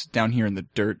to us, down here in the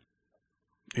dirt.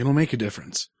 It'll make a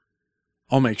difference.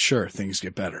 I'll make sure things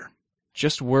get better.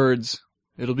 Just words.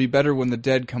 It'll be better when the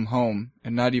dead come home,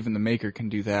 and not even the Maker can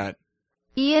do that.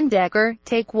 Ian Decker,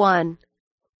 take one.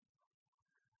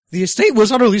 The estate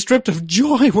was utterly stripped of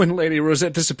joy when Lady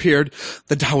Rosette disappeared.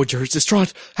 The Dowager is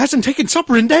distraught. Hasn't taken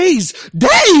supper in days.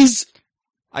 Days!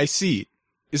 I see.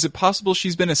 Is it possible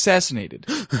she's been assassinated?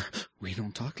 We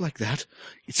don't talk like that.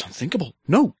 It's unthinkable.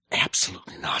 No,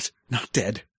 absolutely not. Not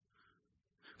dead.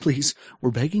 Please,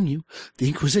 we're begging you. The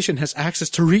Inquisition has access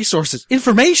to resources,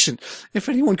 information. If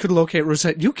anyone could locate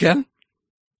Rosette, you can.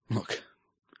 Look,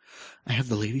 I have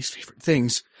the lady's favorite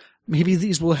things. Maybe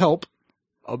these will help.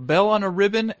 A bell on a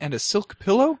ribbon and a silk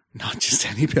pillow? Not just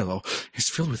any pillow. It's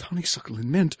filled with honeysuckle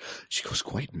and mint. She goes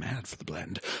quite mad for the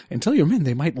blend. And tell your men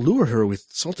they might lure her with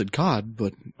salted cod,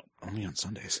 but only on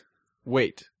Sundays.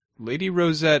 Wait, Lady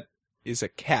Rosette is a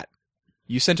cat.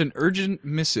 You sent an urgent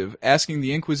missive asking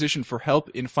the Inquisition for help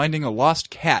in finding a lost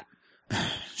cat.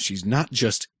 She's not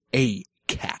just a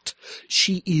cat.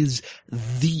 She is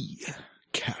the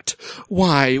cat.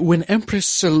 Why, when Empress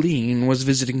Celine was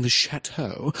visiting the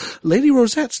chateau, Lady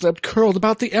Rosette slept curled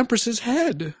about the Empress's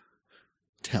head.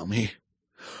 Tell me,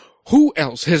 who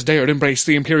else has dared embrace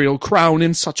the imperial crown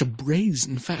in such a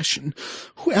brazen fashion?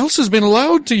 Who else has been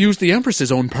allowed to use the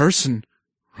Empress's own person?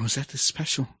 Rosette is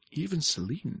special. Even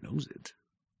Celine knows it.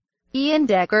 Ian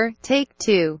Decker, take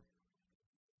two.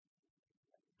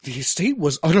 The estate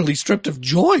was utterly stripped of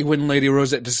joy when Lady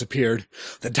Rosette disappeared.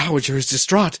 The Dowager is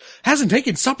distraught. Hasn't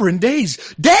taken supper in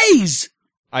days. Days!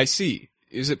 I see.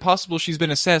 Is it possible she's been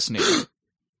assassinated?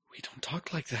 We don't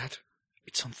talk like that.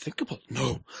 It's unthinkable.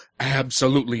 No,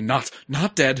 absolutely not.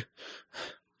 Not dead.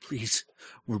 Please,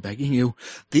 we're begging you.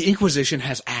 The Inquisition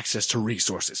has access to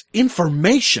resources,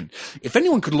 information. If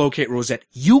anyone could locate Rosette,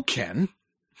 you can.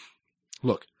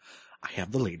 Look, I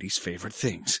have the lady's favorite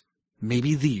things.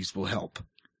 Maybe these will help.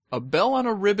 A bell on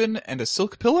a ribbon and a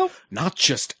silk pillow? Not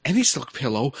just any silk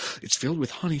pillow. It's filled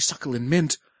with honeysuckle and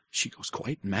mint. She goes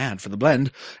quite mad for the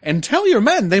blend. And tell your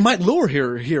men they might lure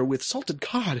her here with salted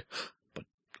cod. But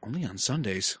only on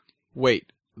Sundays.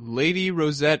 Wait, Lady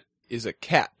Rosette is a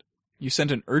cat. You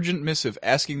sent an urgent missive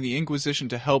asking the Inquisition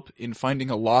to help in finding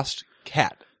a lost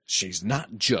cat. She's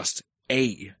not just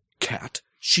a cat.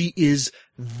 She is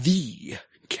the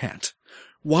cat.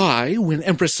 Why, when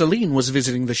Empress Celine was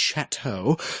visiting the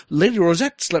chateau, Lady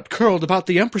Rosette slept curled about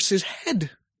the Empress's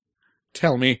head.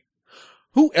 Tell me,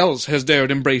 Who else has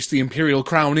dared embrace the imperial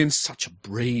crown in such a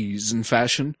brazen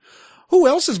fashion? Who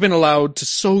else has been allowed to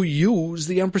so use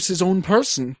the Empress's own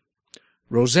person?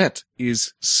 Rosette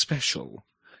is special.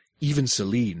 Even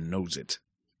Celine knows it.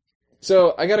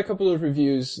 So I got a couple of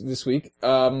reviews this week.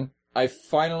 I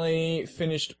finally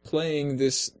finished playing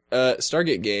this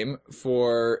Stargate game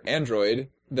for Android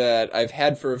that I've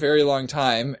had for a very long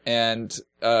time, and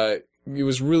it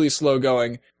was really slow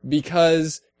going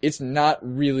because it's not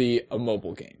really a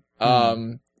mobile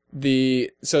game.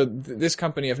 This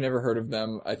company, I've never heard of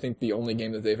them. I think the only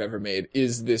game that they've ever made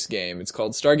is this game. It's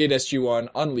called Stargate SG-1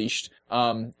 Unleashed.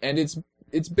 And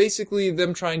it's basically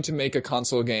them trying to make a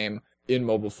console game in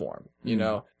mobile form, you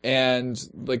know? And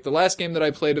like the last game that I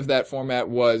played of that format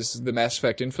was the Mass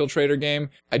Effect Infiltrator game.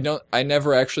 I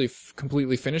never actually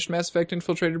completely finished Mass Effect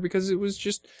Infiltrator because it was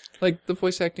just like the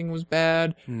voice acting was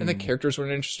bad and the characters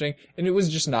weren't interesting and it was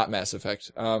just not Mass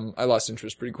Effect. I lost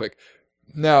interest pretty quick.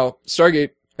 Now,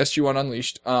 Stargate SG-1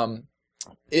 Unleashed,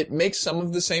 it makes some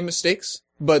of the same mistakes,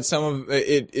 but some of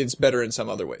it's better in some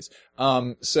other ways.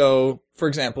 So, for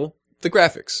example, the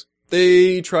graphics.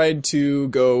 They tried to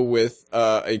go with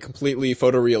a completely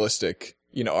photorealistic,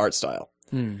 art style.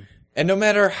 And no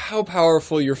matter how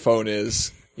powerful your phone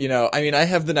is, I mean, I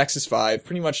have the Nexus 5,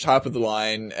 pretty much top of the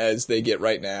line as they get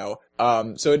right now.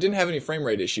 So it didn't have any frame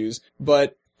rate issues,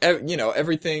 but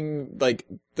everything, like,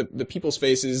 the people's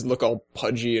faces look all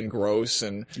pudgy and gross,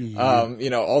 and,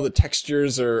 all the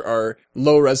textures are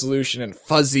low resolution and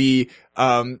fuzzy,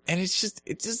 and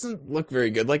it doesn't look very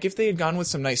good. Like, if they had gone with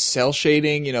some nice cell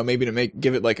shading, maybe to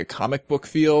give it like a comic book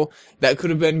feel, that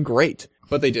could have been great.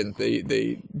 But they didn't.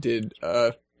 They did,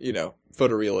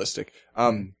 photorealistic.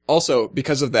 Also,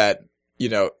 because of that,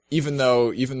 even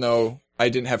though I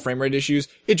didn't have frame rate issues,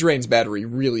 it drains battery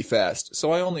really fast.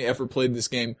 So I only ever played this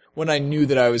game when I knew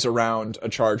that I was around a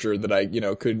charger that I,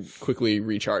 could quickly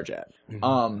recharge at.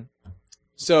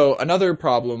 So another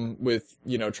problem with,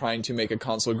 trying to make a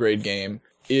console grade game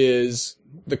is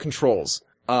the controls.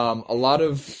 A lot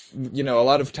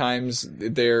of times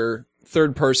they're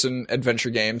third person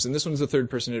adventure games, and this one's a third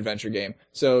person adventure game.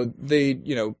 So they,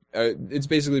 it's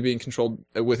basically being controlled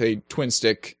with a twin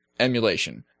stick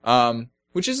emulation.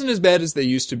 Which isn't as bad as they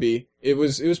used to be. It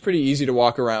was pretty easy to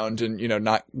walk around and,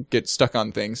 not get stuck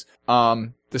on things.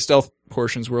 The stealth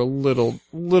portions were a little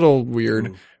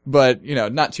weird, but,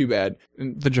 not too bad.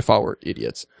 The Jaffa were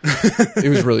idiots. It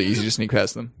was really easy to sneak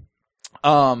past them.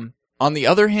 On the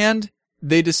other hand,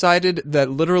 they decided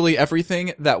that literally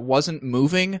everything that wasn't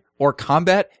moving or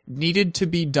combat needed to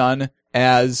be done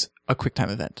as a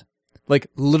QuickTime event. Like,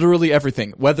 literally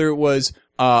everything. Whether it was,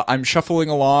 I'm shuffling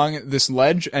along this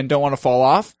ledge and don't want to fall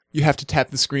off, you have to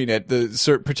tap the screen at the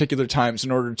certain particular times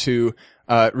in order to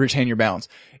retain your balance.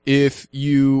 If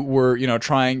you were,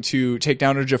 trying to take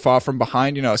down a Jaffa from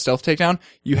behind, a stealth takedown,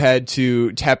 you had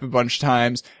to tap a bunch of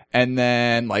times and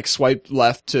then, like, swipe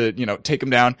left to, take him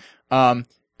down.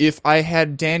 If I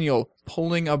had Daniel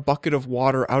pulling a bucket of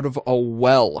water out of a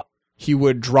well, he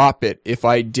would drop it if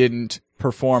I didn't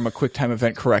perform a QuickTime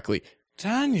event correctly.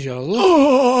 Daniel.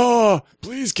 Oh,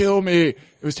 please kill me.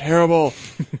 It was terrible.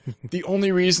 The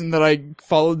only reason that I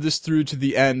followed this through to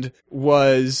the end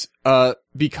was,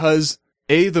 because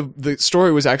the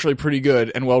story was actually pretty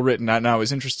good and well written, and I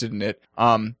was interested in it.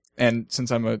 And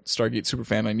since I'm a Stargate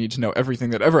superfan, I need to know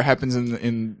everything that ever happens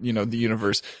in the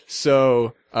universe.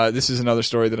 So, this is another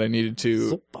story that I needed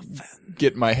to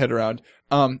get my head around.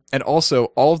 And also,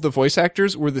 all of the voice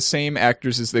actors were the same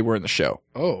actors as they were in the show.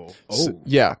 Oh. So,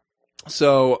 yeah.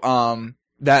 So,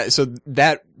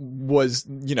 that was,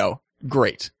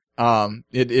 great.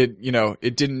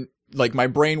 It didn't, like, my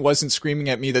brain wasn't screaming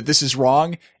at me that this is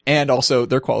wrong, and also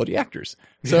they're quality actors.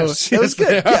 So, yes, it was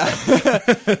good. Yeah.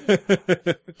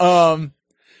 Well,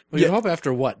 you hope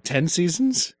after what, 10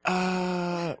 seasons?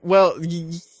 Well,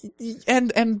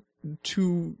 and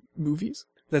 2 movies?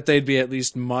 That they'd be at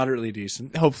least moderately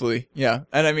decent. Hopefully, yeah.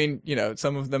 And I mean,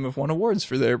 some of them have won awards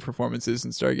for their performances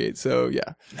in Stargate, so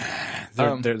yeah.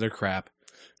 They're crap.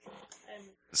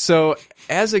 So,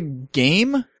 as a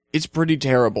game, it's pretty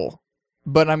terrible.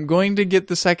 But I'm going to get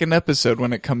the second episode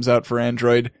when it comes out for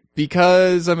Android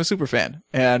because I'm a super fan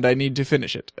and I need to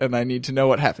finish it and I need to know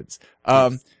what happens.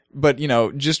 But,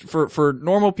 just for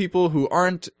normal people who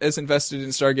aren't as invested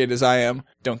in Stargate as I am,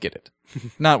 don't get it.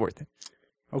 Not worth it.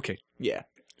 Okay. Yeah.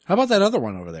 How about that other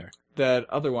one over there? That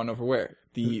other one over where?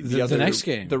 The next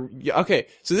game. Okay,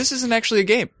 so this isn't actually a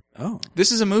game. Oh.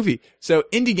 This is a movie. So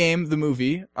Indie Game, the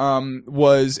movie,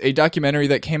 was a documentary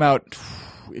that came out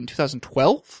in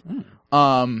 2012.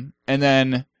 And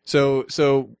then,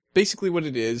 so basically what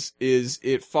it is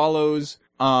it follows,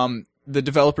 the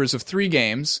developers of 3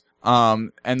 games,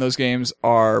 And those games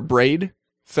are Braid,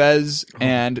 Fez,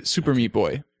 and Super Meat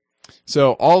Boy.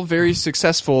 So all very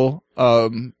successful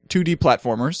 2D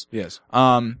platformers. Yes.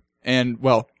 And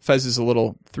well, Fez is a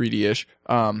little 3D-ish.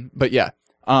 But yeah.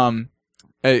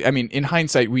 I mean, in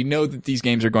hindsight, we know that these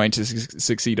games are going to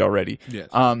succeed already. Yes.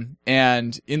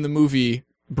 And in the movie,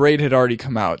 Braid had already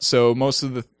come out. So most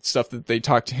of the stuff that they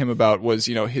talked to him about was,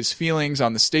 his feelings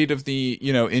on the state of the,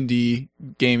 indie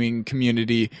gaming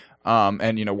community,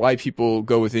 and, why people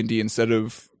go with indie instead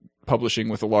of publishing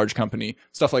with a large company,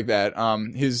 stuff like that.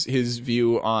 His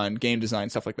view on game design,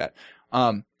 stuff like that.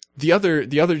 The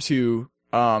other two,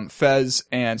 Fez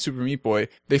and Super Meat Boy,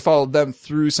 they followed them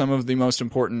through some of the most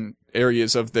important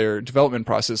areas of their development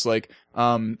process. Like,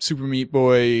 Super Meat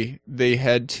Boy, they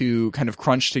had to kind of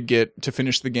crunch to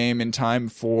finish the game in time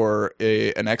for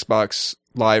an Xbox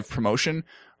Live promotion.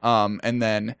 And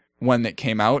then when it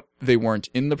came out, they weren't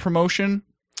in the promotion.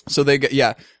 So they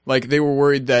were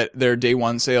worried that their day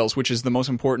one sales, which is the most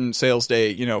important sales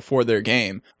day, for their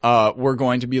game, were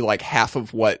going to be like half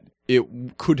of what it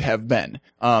could have been.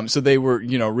 So they were,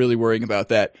 really worrying about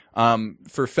that.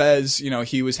 For Fez,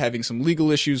 he was having some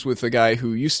legal issues with the guy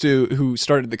who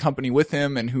started the company with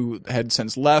him and who had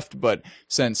since left, but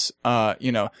since,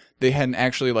 they hadn't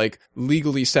actually like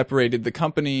legally separated the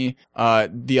company,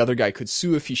 the other guy could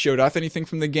sue if he showed off anything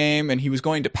from the game, and he was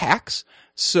going to PAX.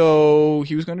 So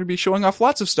he was going to be showing off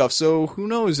lots of stuff. So who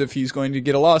knows if he's going to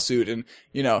get a lawsuit and,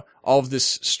 all of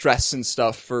this stress and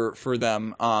stuff for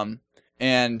them.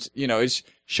 And, it's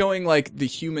showing like the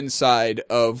human side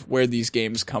of where these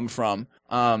games come from.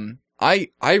 I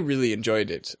really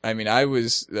enjoyed it. I mean, I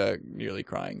was nearly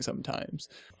crying sometimes.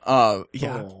 Yeah,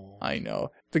 oh. I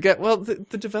know.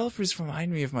 The developers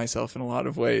remind me of myself in a lot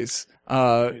of ways.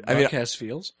 Broadcast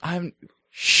feels?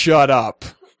 Shut up.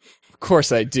 Of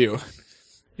course I do.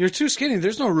 You're too skinny.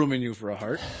 There's no room in you for a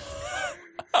heart.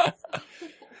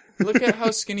 Look at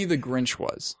how skinny the Grinch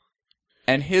was.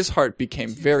 And his heart became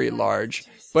very large,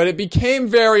 but it became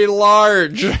very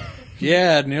large.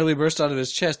 Yeah, it nearly burst out of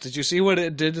his chest. Did you see what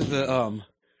it did to the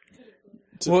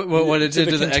what it did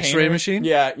to the X-ray machine?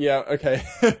 Yeah, okay.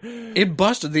 It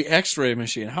busted the X-ray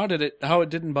machine. How it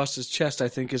didn't bust his chest, I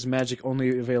think, is magic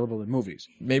only available in movies.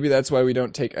 Maybe that's why we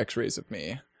don't take X-rays of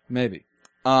me. Maybe.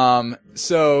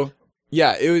 So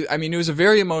yeah, it was a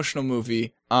very emotional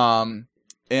movie.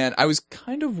 And I was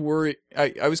kind of worried,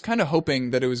 I was kind of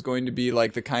hoping that it was going to be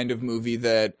like the kind of movie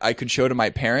that I could show to my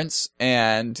parents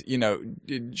and,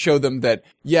 show them that,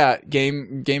 yeah,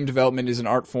 game development is an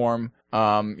art form,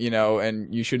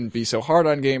 and you shouldn't be so hard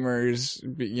on gamers,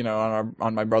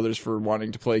 on my brothers for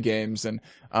wanting to play games. And,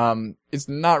 it's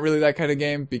not really that kind of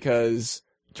game because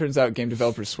it turns out game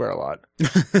developers swear a lot.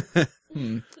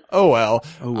 Oh well.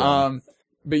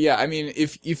 But yeah, I mean,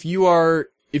 if you are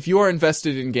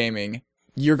invested in gaming,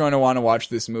 you're going to want to watch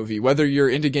this movie, whether you're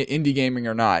into indie gaming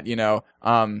or not,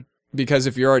 because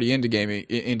if you're already into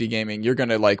indie gaming, you're going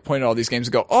to like point at all these games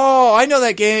and go, oh, I know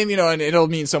that game, and it'll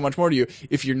mean so much more to you.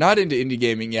 If you're not into indie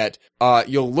gaming yet,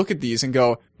 you'll look at these and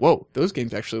go, whoa, those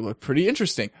games actually look pretty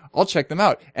interesting. I'll check them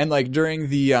out. And like during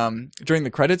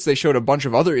the credits, they showed a bunch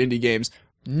of other indie games,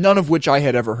 none of which I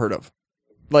had ever heard of.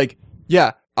 Like,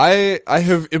 yeah. I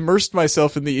have immersed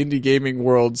myself in the indie gaming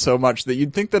world so much that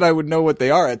you'd think that I would know what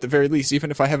they are at the very least, even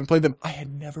if I haven't played them. I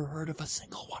had never heard of a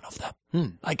single one of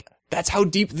them. Like, that's how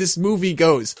deep this movie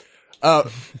goes.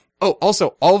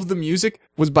 Also, all of the music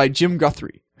was by Jim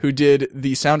Guthrie, who did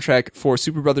the soundtrack for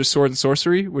Super Brothers Sword and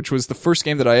Sorcery, which was the first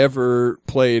game that I ever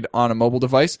played on a mobile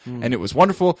device, and it was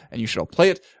wonderful, and you should all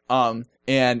play it.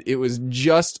 And it was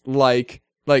just like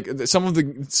some of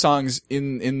the songs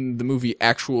in the movie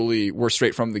actually were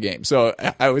straight from the game. So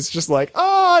I was just like,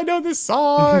 oh, I know this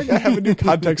song. I have a new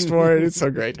context for it. It's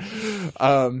so great.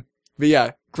 But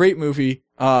yeah, great movie.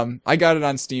 I got it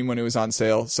on Steam when it was on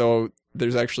sale. So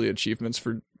there's actually achievements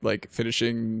for like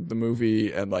finishing the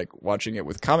movie and like watching it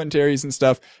with commentaries and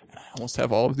stuff. And I almost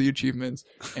have all of the achievements.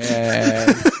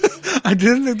 And I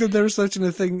didn't think that there was such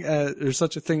a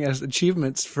thing as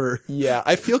achievements for. Yeah,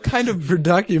 I feel kind of for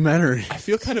documentary. I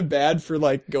feel kind of bad for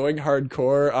like going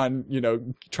hardcore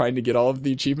on, trying to get all of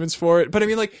the achievements for it. But I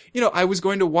mean, like, I was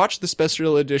going to watch the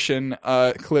special edition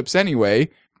clips anyway.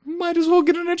 Might as well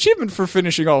get an achievement for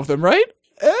finishing all of them, right?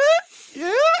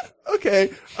 Yeah.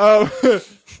 Okay.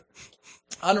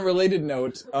 On a related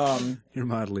note, you're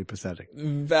mildly pathetic.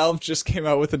 Valve just came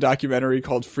out with a documentary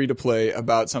called Free to Play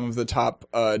about some of the top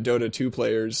Dota 2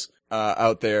 players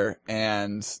out there,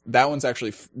 and that one's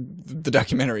actually the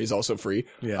documentary is also free.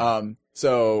 Yeah.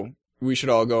 So we should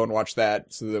all go and watch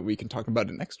that so that we can talk about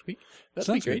it next week.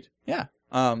 That'd be great. Yeah.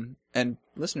 And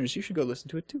listeners, you should go listen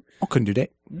to it too. I couldn't do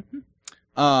that. Mm-hmm.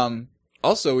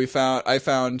 Also, I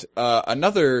found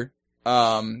another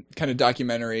kind of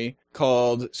documentary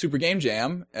called Super Game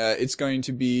Jam. It's going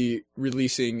to be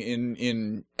releasing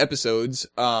in episodes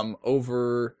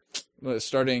over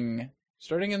starting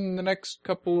in the next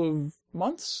couple of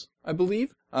months, I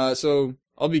believe. So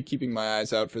I'll be keeping my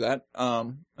eyes out for that.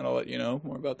 And I'll let you know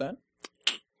more about that.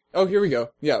 Oh, here we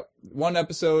go. Yeah, one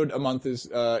episode a month is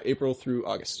April through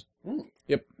August.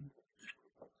 Yep.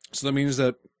 So that means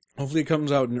that hopefully it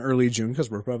comes out in early June, because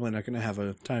we're probably not going to have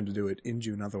a time to do it in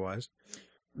June otherwise.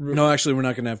 No, actually, we're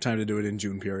not going to have time to do it in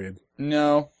June, period.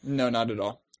 No, not at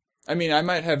all. I mean, I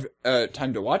might have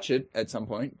time to watch it at some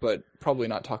point, but probably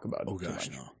not talk about it. Oh, too gosh,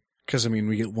 much. no. Because, I mean,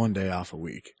 we get one day off a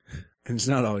week, and it's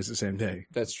not always the same day.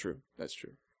 That's true.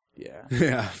 Yeah.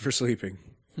 Yeah, for sleeping.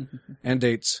 And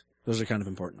dates. Those are kind of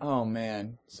important. Oh,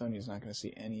 man. Sonia's not going to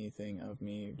see anything of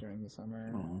me during the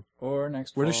summer. Oh. Or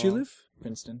next Where fall. does she live?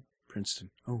 Princeton.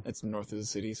 Princeton. Oh. It's north of the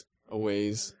cities. A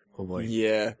ways. Oh, boy.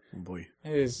 Yeah. Oh, boy.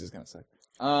 It's just going to suck.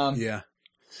 Yeah.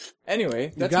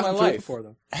 Anyway, that's You've my gotten through it life. before,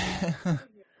 though.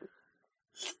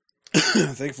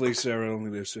 Thankfully, Sarah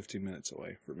only lives 15 minutes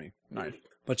away from me. Nice.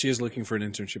 But she is looking for an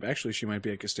internship. Actually, she might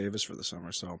be at Gustavus for the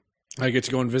summer, so I get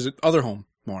to go and visit other home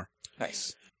more.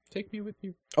 Nice. Take me with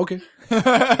you. Okay.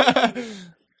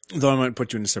 Though I might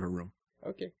put you in a separate room.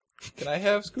 Okay. Can I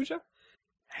have Scooja?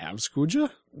 Have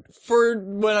Scooja? For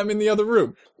when I'm in the other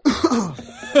room.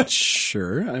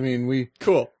 Sure. I mean, we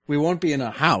Cool. won't be in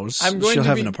a house. I'm going She'll to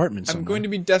have be, an apartment somewhere. I'm going to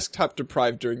be desktop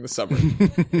deprived during the summer.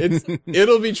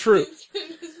 It'll be true.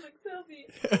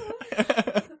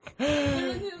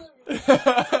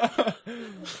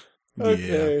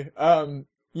 Okay.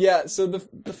 Yeah, so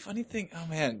the funny thing,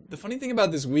 the funny thing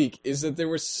about this week is that there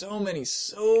were so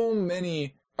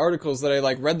many articles that I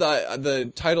read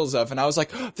the titles of, and I was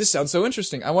like, oh, this sounds so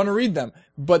interesting. I want to read them.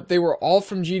 But they were all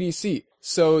from GDC.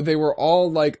 So they were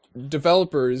all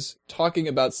developers talking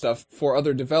about stuff for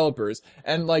other developers.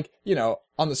 And on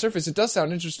the surface it does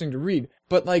sound interesting to read,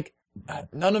 but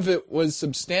none of it was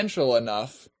substantial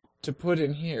enough to put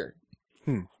in here.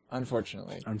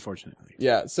 Unfortunately.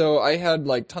 Yeah, so I had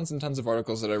tons and tons of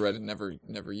articles that I read and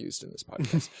never used in this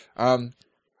podcast.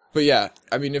 But yeah,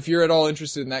 I mean, if you're at all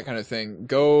interested in that kind of thing,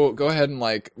 go ahead and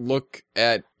look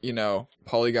at,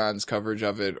 Polygon's coverage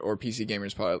of it, or PC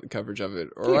Gamer's coverage of it,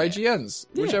 or IGN's,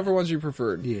 whichever ones you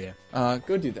preferred. Yeah.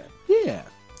 Go do that. Yeah.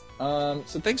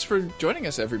 So thanks for joining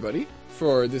us, everybody,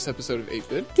 for this episode of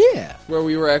 8-Bit, Yeah. where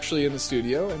we were actually in the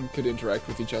studio and could interact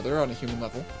with each other on a human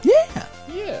level. Yeah.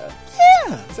 Yeah.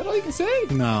 Yeah. Is that all you can say?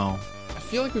 No. I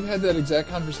feel like we've had that exact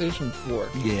conversation before.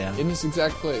 Yeah. In this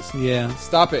exact place. Yeah.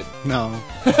 Stop it. No.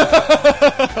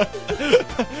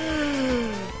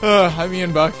 I'm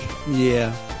Ian Buck,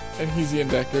 Yeah. and he's Ian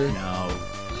Decker, No.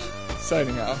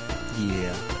 signing off.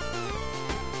 Yeah.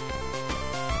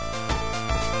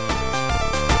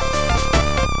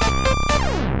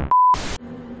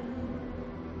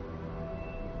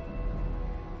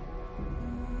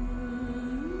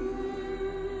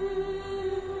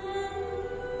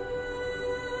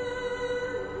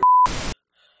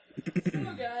 So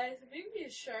guys, if you could be a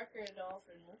shark or a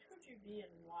dolphin, which would you be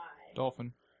and why?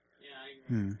 Dolphin. Yeah,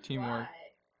 I agree. Teamwork. Why?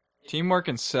 Teamwork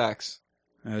and sex.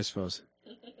 I suppose.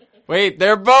 Wait,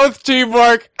 they're both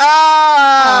teamwork!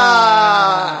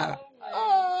 Ah! Oh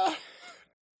my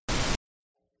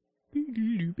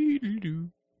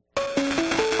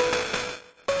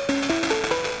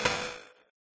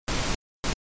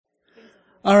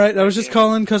All right, I was just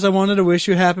calling because I wanted to wish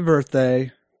you a happy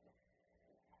birthday.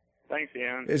 Thanks,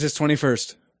 Ian. It's his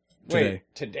 21st today. Wait,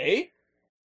 today?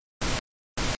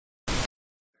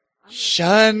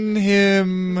 Shun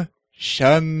him.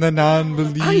 Shun the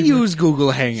non-believer. I use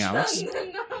Google Hangouts,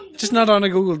 just not on a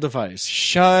Google device.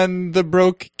 Shun the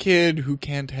broke kid who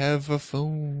can't have a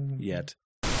phone. Yet.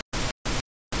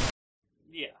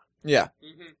 Yeah. Yeah.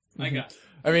 I got it.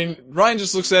 I mean, Ryan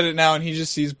just looks at it now and he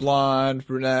just sees blonde,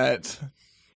 brunette.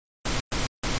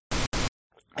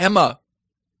 Emma.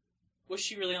 Was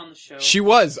she really on the show? She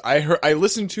was. I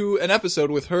listened to an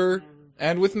episode with her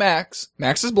and with Max.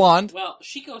 Max is blonde. Well,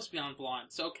 she goes beyond blonde,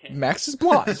 so okay. Max is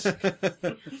blonde.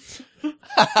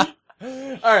 All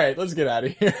right, let's get out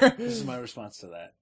of here. This is my response to that.